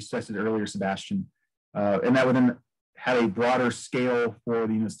I think you suggested earlier, Sebastian. And that would then have a broader scale for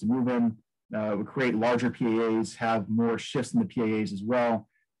the units to move in, would create larger PAAs, have more shifts in the PAAs as well.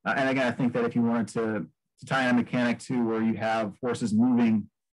 And again, I think that if you wanted to tie in a mechanic to where you have forces moving,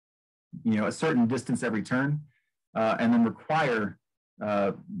 you know, a certain distance every turn, and then require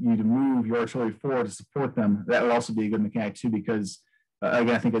you to move your artillery forward to support them, that would also be a good mechanic too, because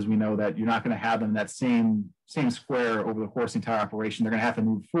again, I think as we know that you're not going to have them in that same square over the course of the entire operation. They're going to have to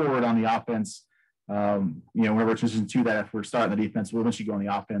move forward on the offense. You know, whenever it's transition to that, if we're starting the defense, we'll eventually go on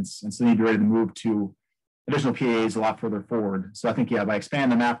the offense. And so they need to be ready to move to additional PAs a lot further forward. So I think, yeah, by expanding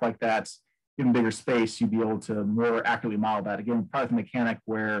the map like that, giving bigger space, you'd be able to more accurately model that. Again, probably the mechanic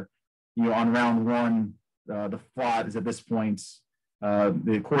where, you know, on round 1, the FLOT is at this point,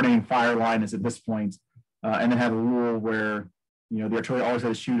 the coordinating fire line is at this point, and then have a rule where, you know, the artillery always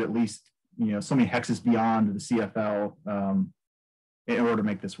has to shoot at least, you know, so many hexes beyond the CFL in order to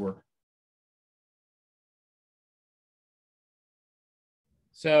make this work.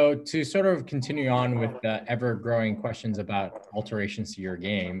 So to sort of continue on with the ever-growing questions about alterations to your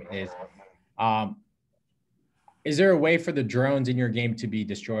game is there a way for the drones in your game to be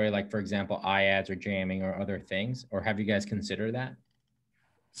destroyed, like for example, IADs or jamming or other things, or have you guys considered that?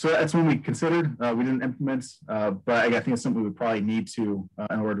 So that's one we considered. We didn't implement, but I think it's something we would probably need to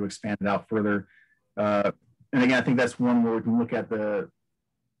in order to expand it out further. And again, I think that's one where we can look at the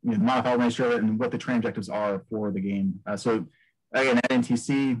modified nature and what the training objectives are for the game. So again, at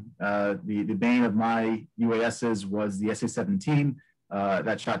NTC, the bane of my UASs was the SA-17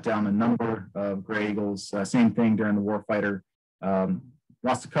 that shot down a number of Gray Eagles. Same thing during the Warfighter.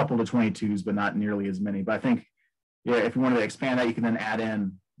 Lost a couple to 22s, but not nearly as many. But I think, yeah, if you wanted to expand that, you can then add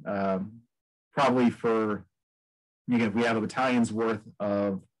in probably for, if we have a battalion's worth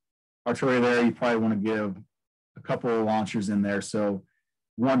of artillery there, you probably want to give a couple of launchers in there. So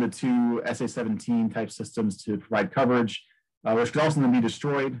 1 to 2 SA-17 type systems to provide coverage, which could also then be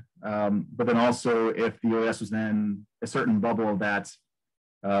destroyed. But then also if the OS was then a certain bubble of that,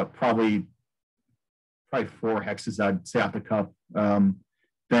 probably 4 hexes, I'd say off the cuff,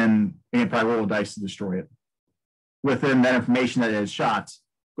 then you probably roll a dice to destroy it. Within that information that is shot,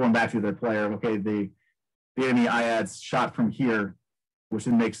 going back to the player, okay, the enemy IADs shot from here, which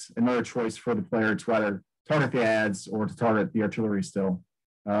then makes another choice for the player to either target the IADs or to target the artillery still,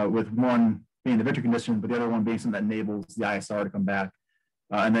 with one being the victory condition, but the other one being something that enables the ISR to come back.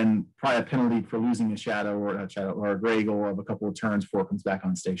 And then probably a penalty for losing a shadow or a Gray Eagle of a couple of turns before it comes back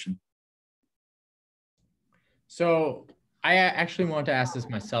on station. So I actually want to ask this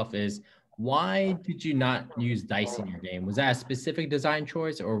myself is, why did you not use dice in your game? Was that a specific design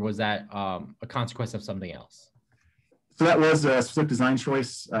choice or was that a consequence of something else? So that was a specific design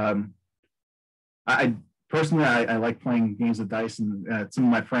choice. I personally like playing games of dice, and some of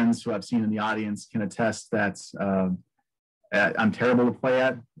my friends who I've seen in the audience can attest that I'm terrible to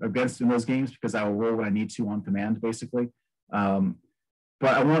play against in those games because I will roll what I need to on command, basically. But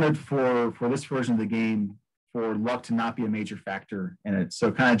I wanted for this version of the game for luck to not be a major factor in it.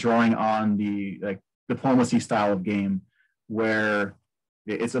 So kind of drawing on the diplomacy style of game where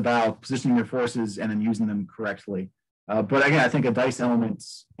it's about positioning your forces and then using them correctly. But again, I think a dice element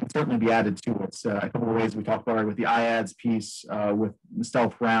can certainly be added to it. A couple of ways we talked about it with the IADS piece, with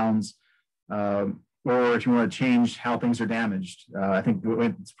stealth rounds, or if you want to change how things are damaged. I think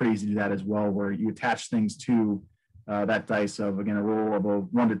it's pretty easy to do that as well, where you attach things to that dice of, again, a roll of a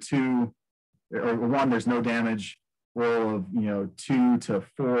 1 to 2, or 1, there's no damage. Roll of 2 to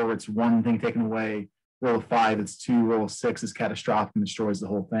 4, it's 1 thing taken away. Roll of 5, it's 2. Roll of 6 is catastrophic and destroys the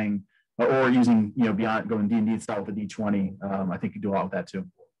whole thing. Or using beyond going D&D style with a D20, I think you do a lot with that too.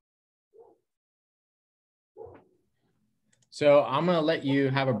 So I'm going to let you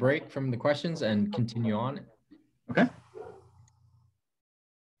have a break from the questions and continue on. Okay.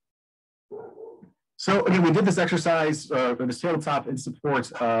 So again, we did this exercise, this tabletop in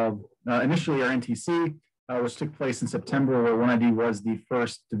support of initially our NTC, which took place in September, where 1ID was the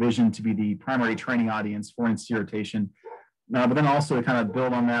first division to be the primary training audience for NTC rotation. But then also to kind of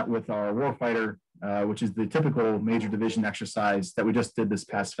build on that with our Warfighter, which is the typical major division exercise that we just did this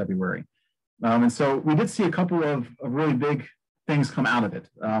past February. And so we did see a couple of really big things come out of it.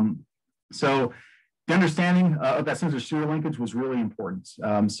 So the understanding of that sensor-shooter linkage was really important.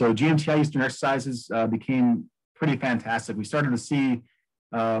 So GMTI Eastern exercises became pretty fantastic. We started to see,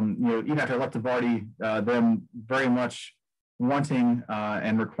 even after I left DIVARTY, them very much wanting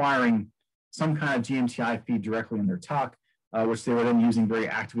and requiring some kind of GMTI feed directly in their talk, which they were then using very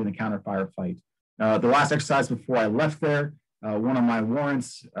actively in the counterfire fight. The last exercise before I left there, one of my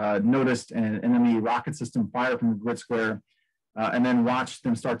warrants noticed an enemy rocket system fire from the grid square and then watched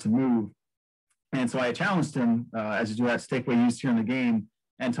them start to move. And so I challenged him, as you do that stakeaway used here in the game,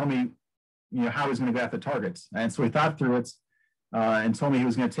 and told me how he was going to go after targets. And so he thought through it and told me he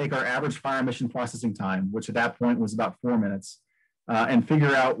was going to take our average fire mission processing time, which at that point was about 4 minutes, and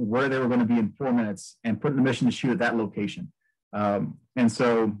figure out where they were going to be in 4 minutes and put in the mission to shoot at that location. And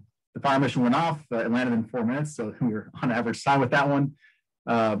so the fire mission went off, it landed in 4 minutes, so we were on average time with that one.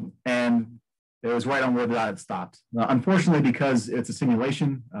 And it was right on where the dot had stopped. Unfortunately, because it's a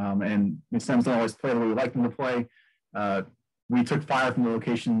simulation and systems don't always play the way we like them to play, we took fire from the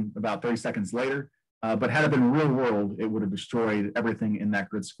location about 30 seconds later. But had it been real world, it would have destroyed everything in that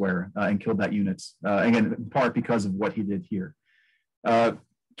grid square and killed that unit. Again, in part because of what he did here.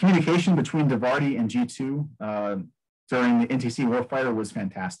 Communication between DIVARTY and G2 during the NTC Warfighter was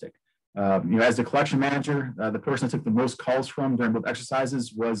fantastic. As the collection manager, the person I took the most calls from during both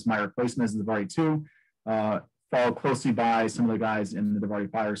exercises was my replacement as the DIVARTY 2, followed closely by some of the guys in the DIVARTY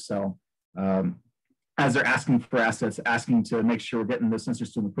fire cell. And as they're asking for assets, asking to make sure we're getting those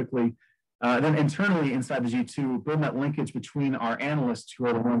sensors to them quickly. Then internally inside the G2, building that linkage between our analysts, who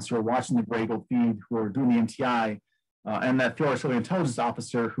are the ones who are watching the Gray Gold feed, who are doing the MTI, and that field artillery intelligence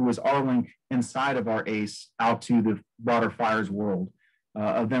officer, who is our link inside of our ACE out to the broader fires world,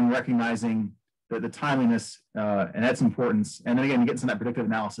 of them recognizing the timeliness and its importance. And then again, you get some of that predictive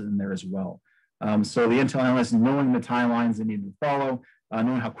analysis in there as well. So the intel analysts knowing the timelines they needed to follow,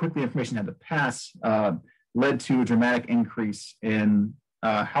 knowing how quickly information had to pass, led to a dramatic increase in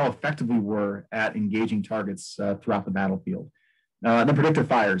how effective we were at engaging targets throughout the battlefield. The predictive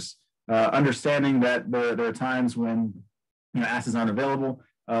fires, understanding that there are times when assets aren't available.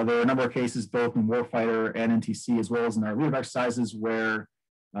 There are a number of cases, both in warfighter and NTC, as well as in our leadership exercises, where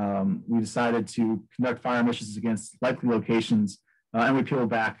we decided to conduct fire missions against likely locations, and we peeled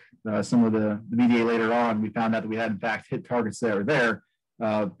back some of the VDA later on. We found out that we had in fact hit targets that were there,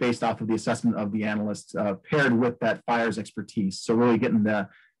 based off of the assessment of the analyst, paired with that fires expertise. So really getting the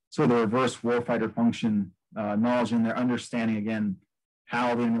sort of the reverse warfighter function knowledge in there, understanding again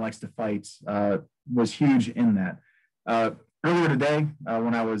how the enemy likes to fight, was huge in that. Earlier today,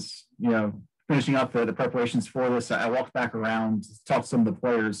 when I was finishing up the preparations for this, I walked back around, talked to some of the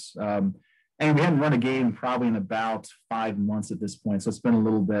players, and we hadn't run a game probably in about 5 months at this point, so it's been a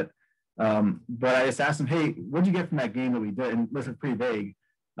little bit. But I just asked them, hey, what did you get from that game that we did? And it was pretty vague.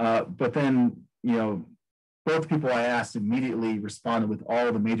 But then, both people I asked immediately responded with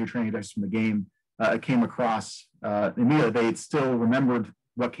all the major training objectives from the game. It came across immediately. They still remembered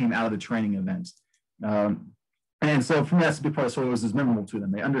what came out of the training event. And so from that's a big part of the story was memorable to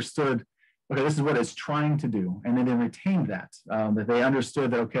them. They understood, okay, this is what it's trying to do. And then they retained that, that they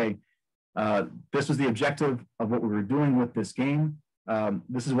understood that, okay, this was the objective of what we were doing with this game.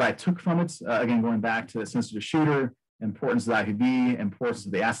 This is what I took from it. Again, going back to the sensor to shooter, importance of the IPB, importance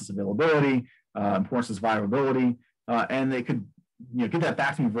of the assets availability, importance of survivability, and they could get that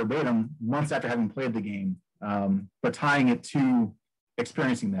back to me verbatim months after having played the game, but tying it to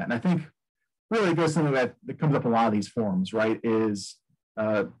experiencing that. And I think really it goes to something that comes up in a lot of these forums, right, is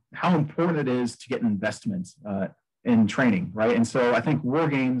how important it is to get investment in training, right? And so I think war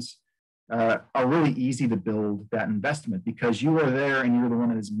games are really easy to build that investment because you are there and you're the one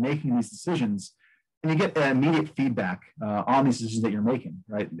that is making these decisions, and you get immediate feedback on these decisions that you're making,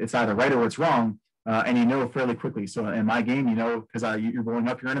 right? It's either right or it's wrong, and you know fairly quickly. So in my game, because you're blowing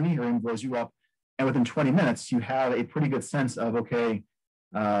up your enemy, your enemy blows you up, and within 20 minutes, you have a pretty good sense of, okay,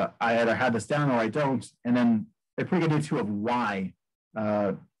 I either have this down or I don't, and then a pretty good idea too of why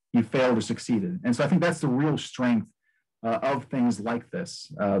you failed or succeeded. And so I think that's the real strength of things like this,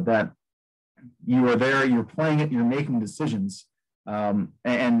 that you are there, you're playing it, you're making decisions, and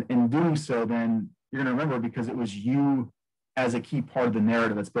in doing so, then you're going to remember because it was you as a key part of the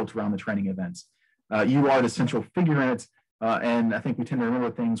narrative that's built around the training events. You are the central figure in it, and I think we tend to remember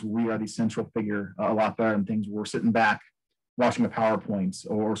things where we are the central figure a lot better than things where we're sitting back watching a PowerPoint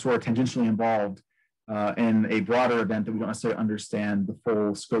or sort of tangentially involved in a broader event that we don't necessarily understand the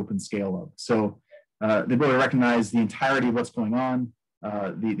full scope and scale of. So the ability to recognize the entirety of what's going on,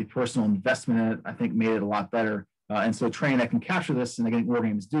 the personal investment in it, I think made it a lot better. And so training that can capture this, and again, war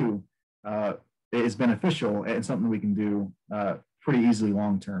games do, is beneficial and something we can do pretty easily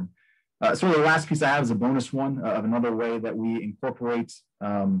long-term. So the last piece I have is a bonus one of another way that we incorporate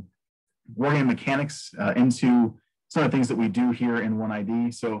wargame mechanics into some of the things that we do here in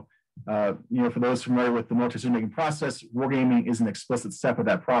OneID. So, for those familiar with the military decision-making process, wargaming is an explicit step of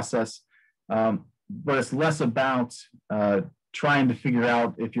that process, but it's less about trying to figure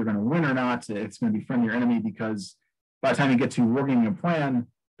out if you're going to win or not. It's going to be friend or enemy, because by the time you get to wargaming a plan,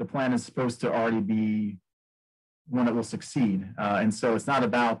 the plan is supposed to already be one that will succeed. And so it's not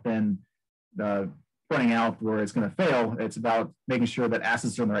about then pointing out where it's going to fail. It's about making sure that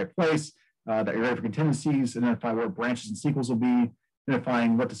assets are in the right place, that you're ready for contingencies, identify where branches and sequels will be,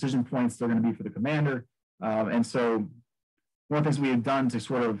 identifying what decision points they're going to be for the commander. And so one of the things we have done to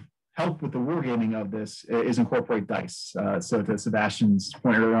sort of help with the wargaming of this is incorporate dice. So to Sebastian's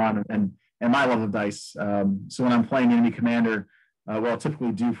point earlier on, and my love of dice. So when I'm playing enemy commander, what I'll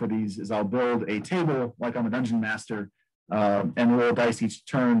typically do for these is I'll build a table like I'm a dungeon master, and roll dice each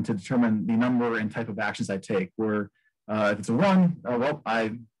turn to determine the number and type of actions I take. Where if it's a 1, well,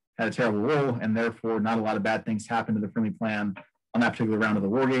 I had a terrible roll, and therefore not a lot of bad things happen to the friendly plan on that particular round of the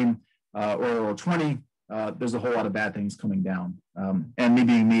war game. Or a roll 20, there's a whole lot of bad things coming down. And me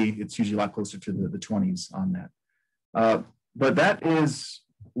being me, it's usually a lot closer to the 20s on that. But that is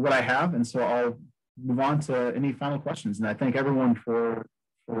what I have, and so I'll move on to any final questions. And I thank everyone for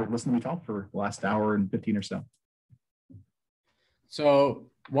listening to me talk for the last hour and 15 or so. So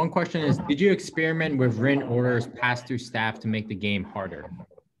One question is, did you experiment with written orders passed through staff to make the game harder?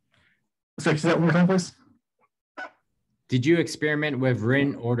 Sorry, say that one more time, please. Did you experiment with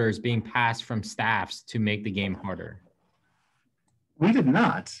written orders being passed from staffs to make the game harder? We did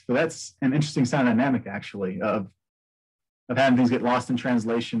not, but that's an interesting sound dynamic, actually, of having things get lost in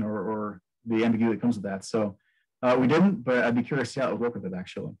translation or the ambiguity that comes with that. So we didn't, but I'd be curious to see how it would work with it,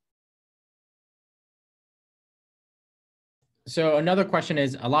 actually. So another question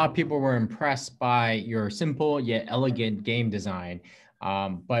is, a lot of people were impressed by your simple yet elegant game design.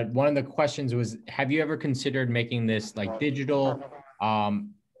 But one of the questions was, have you ever considered making this like digital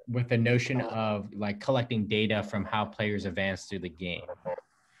with the notion of like collecting data from how players advance through the game?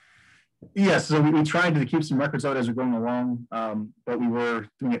 Yes, so we tried to keep some records out as we're going along, but we were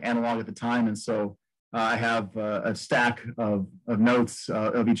doing it analog at the time. And so I have a stack of notes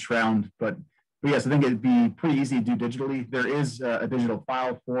of each round, but yes, I think it'd be pretty easy to do digitally. There is a digital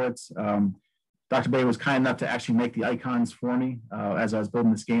file for it. Dr. Bay was kind enough to actually make the icons for me as I was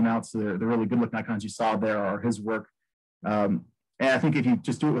building this game out. So the really good looking icons you saw there are his work. And I think if you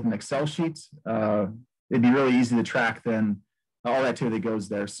just do it with an Excel sheet, it'd be really easy to track then all that data that goes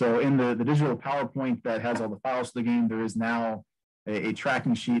there. So in the digital PowerPoint that has all the files for the game, there is now a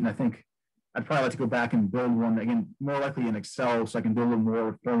tracking sheet. And I think I'd probably like to go back and build one, again, more likely in Excel, so I can build a little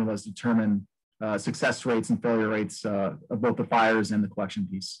more formulas to determine success rates and failure rates of both the fires and the collection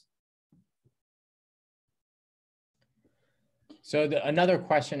piece. So another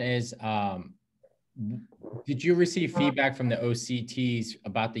question is, did you receive feedback from the OCTs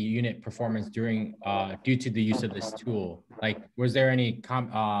about the unit performance during due to the use of this tool? Like, was there any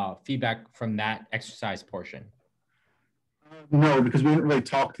feedback from that exercise portion? No, because we didn't really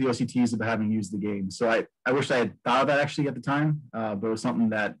talk to the OCTs about having used the game. So I wish I had thought of that actually at the time, but it was something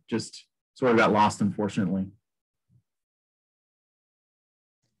that just sort of got lost, unfortunately.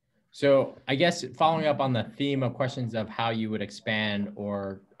 So I guess following up on the theme of questions of how you would expand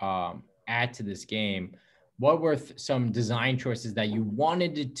or add to this game, what were some design choices that you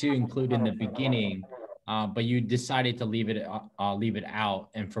wanted to include in the beginning, but you decided to leave it out,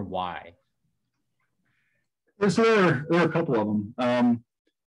 and for why? So there were a couple of them.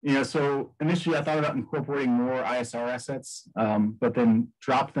 So initially I thought about incorporating more ISR assets, but then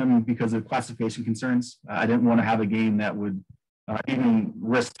dropped them because of classification concerns. I didn't want to have a game that would even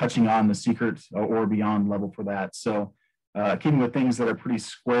risk touching on the secret or beyond level for that. So keeping with things that are pretty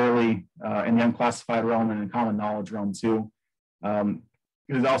squarely in the unclassified realm and in common knowledge realm too.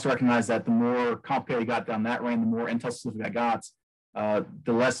 Because I also recognize that the more complicated I got down that range, the more intel specific I got,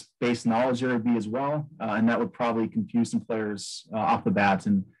 the less base knowledge there would be as well. And that would probably confuse some players off the bat,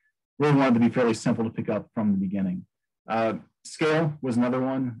 and really wanted to be fairly simple to pick up from the beginning. Scale was another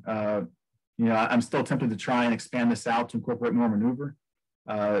one. I'm still tempted to try and expand this out to incorporate more maneuver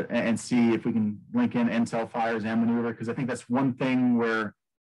and see if we can link in intel fires and maneuver, because I think that's one thing where,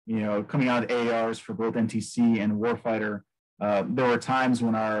 coming out of ARs for both NTC and Warfighter, there were times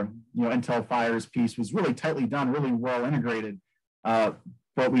when our intel fires piece was really tightly done, really well integrated,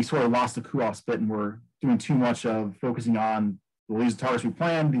 but we sort of lost the kudos bit and we're doing too much of focusing on, well, these are targets we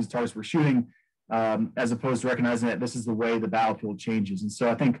planned, these are targets we're shooting, as opposed to recognizing that this is the way the battlefield changes. And so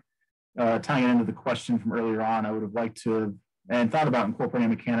I think tying it into the question from earlier on, I would have liked to and thought about incorporating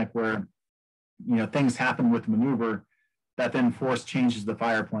a mechanic where things happen with maneuver that then force changes the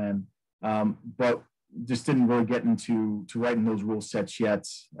fire plan, but just didn't really get into writing those rule sets yet,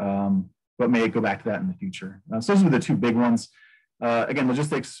 but may go back to that in the future. So those are the two big ones. Again,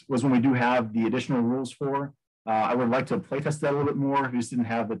 logistics was when we do have the additional rules for. I would like to playtest that a little bit more. We just didn't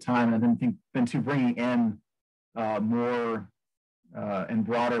have the time, and I didn't think then to bringing in more and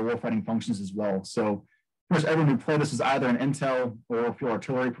broader warfighting functions as well. So, of course, everyone who played this is either an intel or field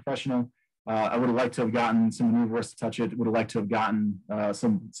artillery professional. I would have liked to have gotten some maneuverists to touch it. Would have liked to have gotten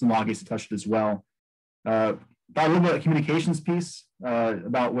some log aids to touch it as well. Thought a little bit of communications piece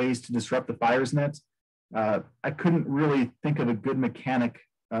about ways to disrupt the fires net. I couldn't really think of a good mechanic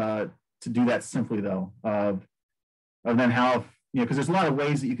to do that simply, though. Of then how, because there's a lot of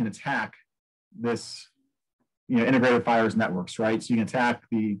ways that you can attack this, integrated fires networks, right? So you can attack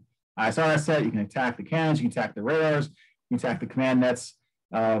the ISR asset, you can attack the cannons, you can attack the radars, you can attack the command nets.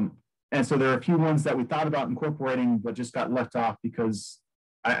 And so there are a few ones that we thought about incorporating, but just got left off because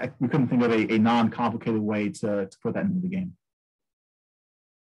we couldn't think of a non-complicated way to put that into the game.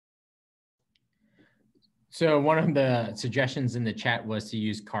 So one of the suggestions in the chat was to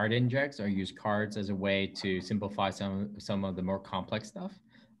use card injects or use cards as a way to simplify some of the more complex stuff.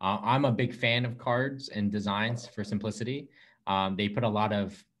 I'm a big fan of cards and designs for simplicity. They put a lot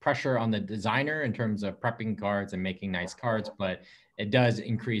of pressure on the designer in terms of prepping cards and making nice cards, but it does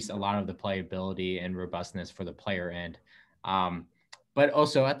increase a lot of the playability and robustness for the player end. But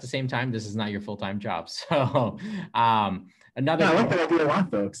also at the same time, this is not your full-time job. So another. I like that idea a lot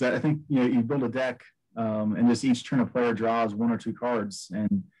though, because I think you build a deck and just each turn a player draws 1 or 2 cards,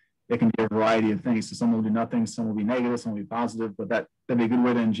 and it can be a variety of things. So some will do nothing, some will be negative, some will be positive, but that'd be a good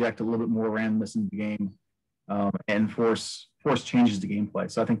way to inject a little bit more randomness into the game and force changes to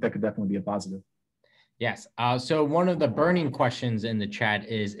gameplay. So I think that could definitely be a positive. Yes. So one of the burning questions in the chat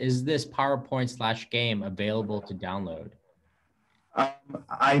is this PowerPoint/game available to download?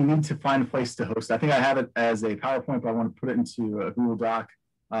 I need to find a place to host. I think I have it as a PowerPoint, but I want to put it into a Google Doc.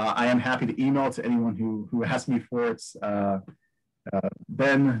 I am happy to email it to anyone who asks me for it.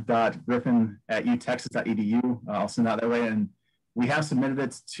 ben.griffin@utexas.edu. I'll send out that way. And we have submitted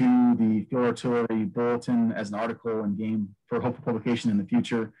it to the Field Artillery Bulletin as an article and game for hopeful publication in the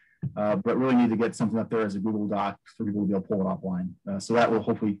future. But really need to get something up there as a Google Doc for people to be able to pull it offline. So that will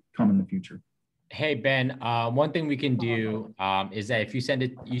hopefully come in the future. Hey, Ben, one thing we can do is that if you send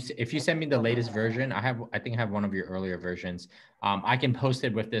me the latest version, I think I have one of your earlier versions. I can post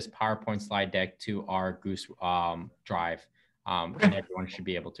it with this PowerPoint slide deck to our Goose drive, and everyone should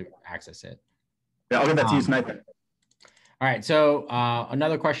be able to access it. Yeah, I'll get that to you tonight. All right, so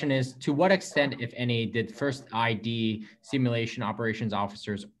another question is, to what extent, if any, did first ID simulation operations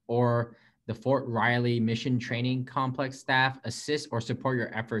officers or the Fort Riley Mission Training Complex staff assist or support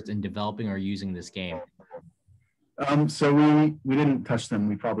your efforts in developing or using this game? So we didn't touch them.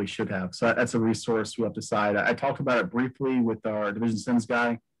 We probably should have. So that's a resource we have to decide. I talked about it briefly with our Division Sims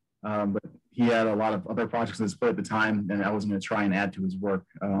guy, but he had a lot of other projects on his plate at the time, and I wasn't going to try and add to his work.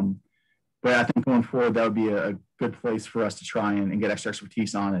 But I think going forward, that would be a good place for us to try and get extra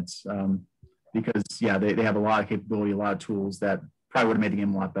expertise on it. Because, yeah, they have a lot of capability, a lot of tools that probably would have made the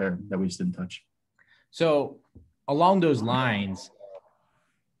game a lot better that we just didn't touch. So along those lines,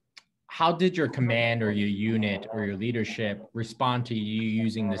 how did your command or your unit or your leadership respond to you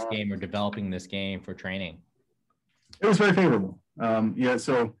using this game or developing this game for training? It was very favorable. Yeah,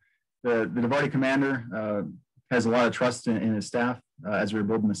 so the DIVARTY commander has a lot of trust in his staff as we were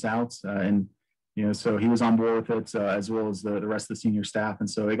building this out. And so he was on board with it as well as the rest of the senior staff. And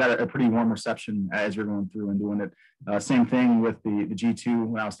so it got a pretty warm reception as we were going through and doing it. Same thing with the G2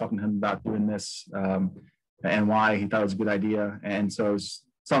 when I was talking to him about doing this and why he thought it was a good idea. And so it was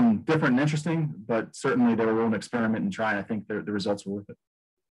something different and interesting, but certainly they were willing to experiment and try. And I think the results were worth it.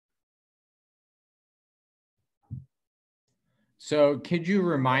 So could you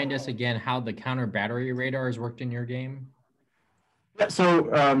remind us again how the counter battery radars worked in your game? Yeah, so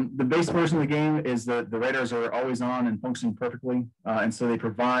the base version of the game is that the radars are always on and functioning perfectly. And so they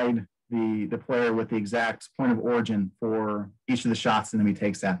provide the player with the exact point of origin for each of the shots the enemy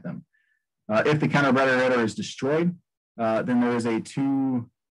takes at them. If the counter battery radar is destroyed, then there is a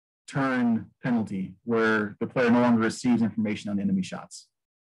 2-turn penalty where the player no longer receives information on the enemy shots.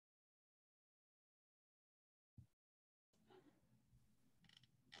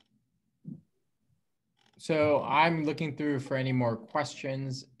 So I'm looking through for any more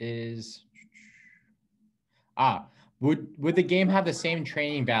questions. Would the game have the same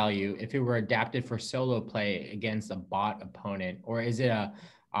training value if it were adapted for solo play against a bot opponent, or is it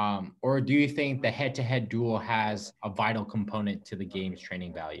or do you think the head-to-head duel has a vital component to the game's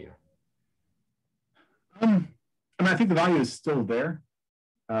training value? I mean, I think the value is still there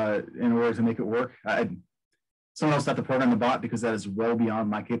in order to make it work. Someone else have to program the bot because that is well beyond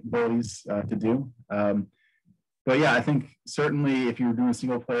my capabilities to do. But yeah, I think certainly if you're doing a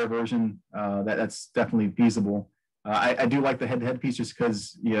single player version, that's definitely feasible. I do like the head-to-head piece just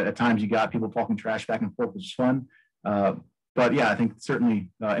because at times you got people talking trash back and forth, which is fun. But yeah, I think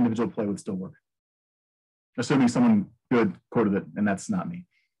certainly individual play would still work, assuming someone good coded it, and that's not me.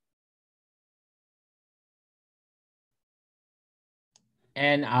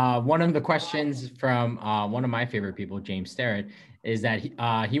 And one of the questions from one of my favorite people, James Starrett, is that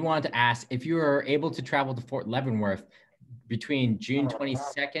he wanted to ask if you were able to travel to Fort Leavenworth between June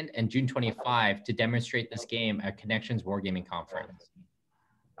 22nd and June 25 to demonstrate this game at Connections Wargaming Conference.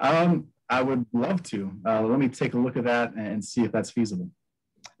 I would love to. Let me take a look at that and see if that's feasible.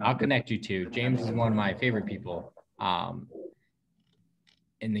 I'll connect you to. James is one of my favorite people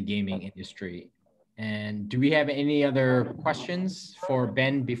in the gaming industry. And do we have any other questions for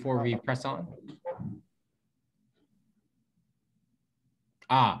Ben before we press on?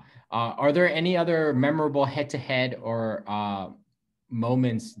 Are there any other memorable head-to-head or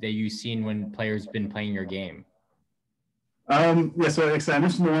moments that you've seen when players been playing your game? Yeah, so like I said, I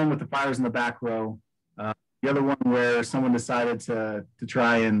mentioned the one with the fires in the back row. The other one where someone decided to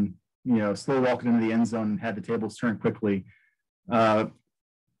try and, you know, slow walk it into the end zone and had the tables turn quickly.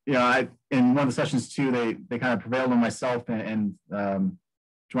 You know, in one of the sessions too, they kind of prevailed on myself and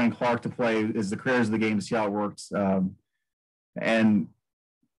joined Clark to play as the creators of the game to see how it works. And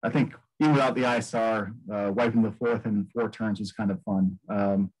I think even without the ISR, wiping the fourth in 4 turns was kind of fun.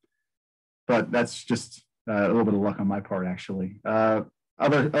 But that's just a little bit of luck on my part, actually.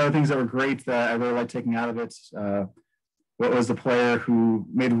 Other things that were great that I really liked taking out of it, what was the player who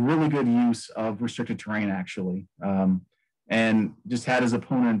made really good use of restricted terrain, actually, and just had his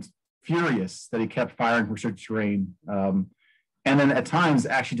opponent furious that he kept firing from restricted terrain. And then at times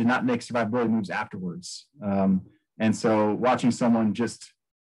actually did not make survivability moves afterwards. And so watching someone just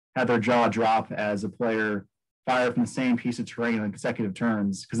have their jaw drop as a player fire from the same piece of terrain in consecutive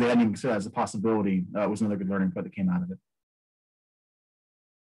turns, because they hadn't even considered that as a possibility, was another good learning point that came out of it.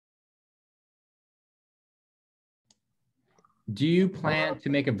 Do you plan to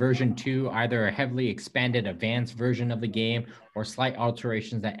make a version 2, either a heavily expanded advanced version of the game or slight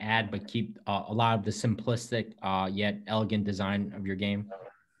alterations that add but keep a lot of the simplistic yet elegant design of your game?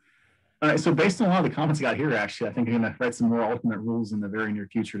 So based on a lot of the comments I got here, actually, I think I'm going to write some more alternate rules in the very near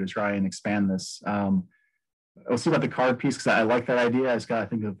future to try and expand this. We'll see about the card piece, because I like that idea. I just got to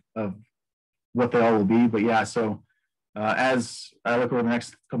think of what they all will be. But yeah, so as I look over the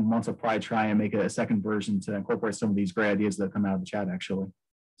next couple months, I'll probably try and make a second version to incorporate some of these great ideas that come out of the chat, actually.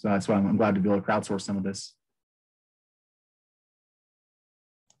 So that's why I'm glad to be able to crowdsource some of this.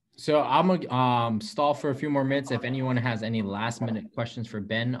 So I'm gonna stall for a few more minutes if anyone has any last minute questions for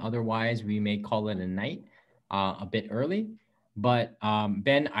Ben. Otherwise, we may call it a night a bit early. But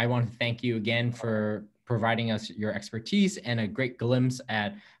Ben, I want to thank you again for providing us your expertise and a great glimpse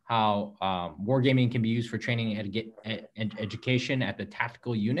at how wargaming can be used for training and education at the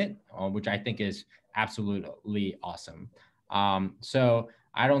tactical unit, which I think is absolutely awesome. So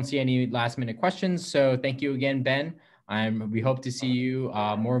I don't see any last minute questions. So thank you again, Ben. We hope to see you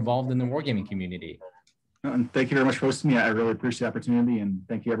more involved in the wargaming community. And thank you very much for hosting me. I really appreciate the opportunity, and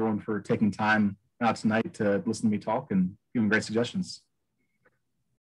thank you everyone for taking time out tonight to listen to me talk and giving great suggestions.